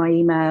either my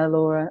email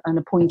or an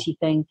appointee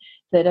thing,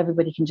 that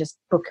everybody can just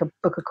book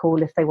a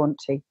call if they want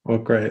to. Well,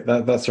 great.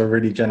 That's a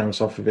really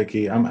generous offer,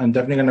 Vicki. I'm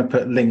definitely going to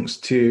put links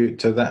to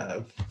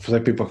that so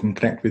people can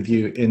connect with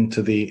you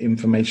into the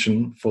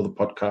information for the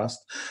podcast,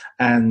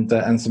 and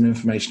some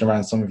information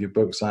around some of your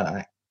books.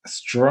 I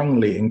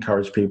strongly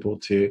encourage people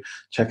to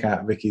check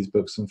out Vicki's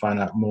books and find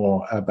out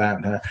more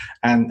about her,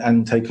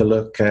 and take a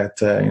look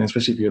at,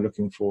 especially if you're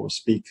looking for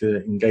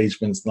speaker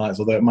engagements nights,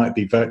 although it might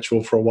be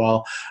virtual for a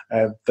while,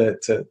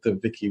 that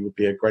Vicki would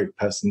be a great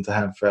person to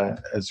have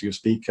as your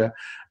speaker.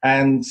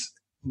 And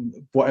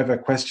whatever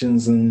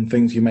questions and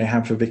things you may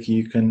have for Vicki,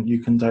 you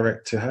can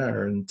direct to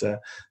her, and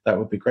that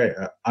would be great.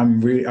 I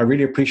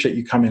really appreciate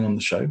you coming on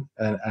the show,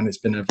 and it's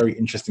been a very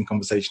interesting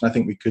conversation. I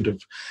think we could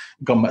have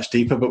gone much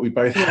deeper, but we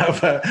both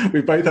have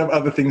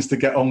other things to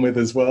get on with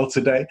as well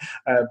today.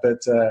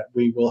 But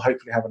we will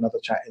hopefully have another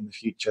chat in the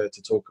future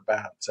to talk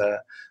about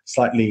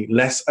slightly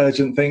less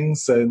urgent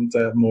things, and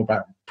more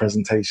about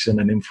presentation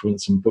and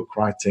influence and book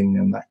writing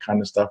and that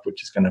kind of stuff,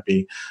 which is going to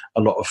be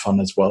a lot of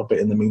fun as well. But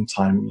in the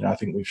meantime, I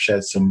think we've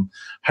shared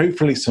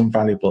hopefully some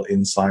valuable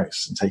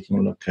insights, and taking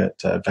a look at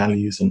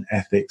values and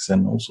ethics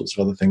and all sorts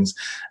of other things.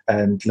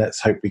 And let's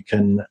hope we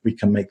can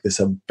make this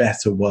a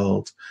better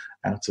world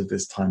out of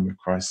this time of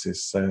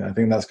crisis. So I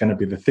think that's going to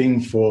be the theme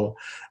for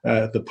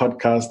the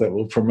podcast that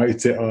we'll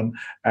promote it on.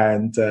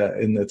 And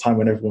in the time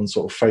when everyone's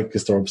sort of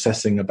focused or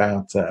obsessing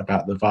about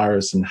the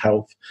virus and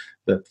health,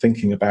 that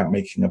thinking about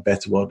making a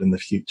better world in the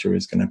future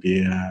is going to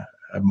be a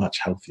much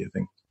healthier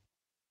thing.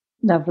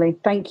 Lovely.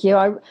 Thank you.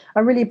 I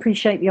really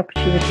appreciate the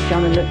opportunity,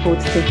 John, and look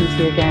forward to speaking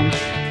to you again.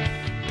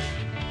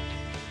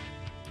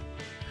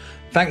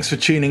 Thanks for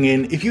tuning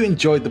in. If you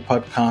enjoyed the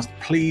podcast,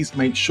 please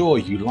make sure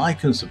you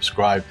like and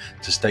subscribe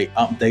to stay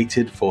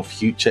updated for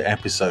future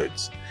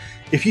episodes.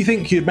 If you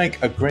think you'd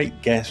make a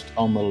great guest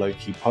on the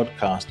Loki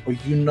podcast, or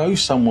you know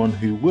someone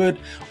who would,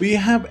 or you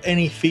have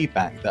any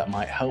feedback that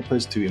might help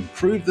us to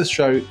improve the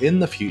show in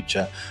the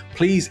future,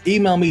 please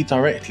email me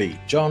directly,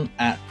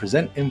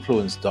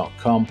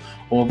 john@presentinfluence.com,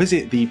 or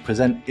visit the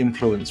Present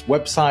Influence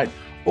website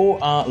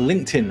or our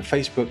LinkedIn,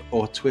 Facebook,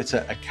 or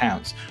Twitter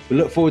accounts. We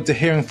look forward to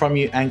hearing from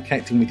you and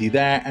connecting with you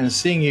there, and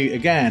seeing you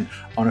again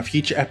on a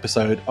future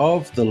episode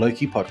of the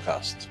Loki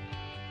podcast.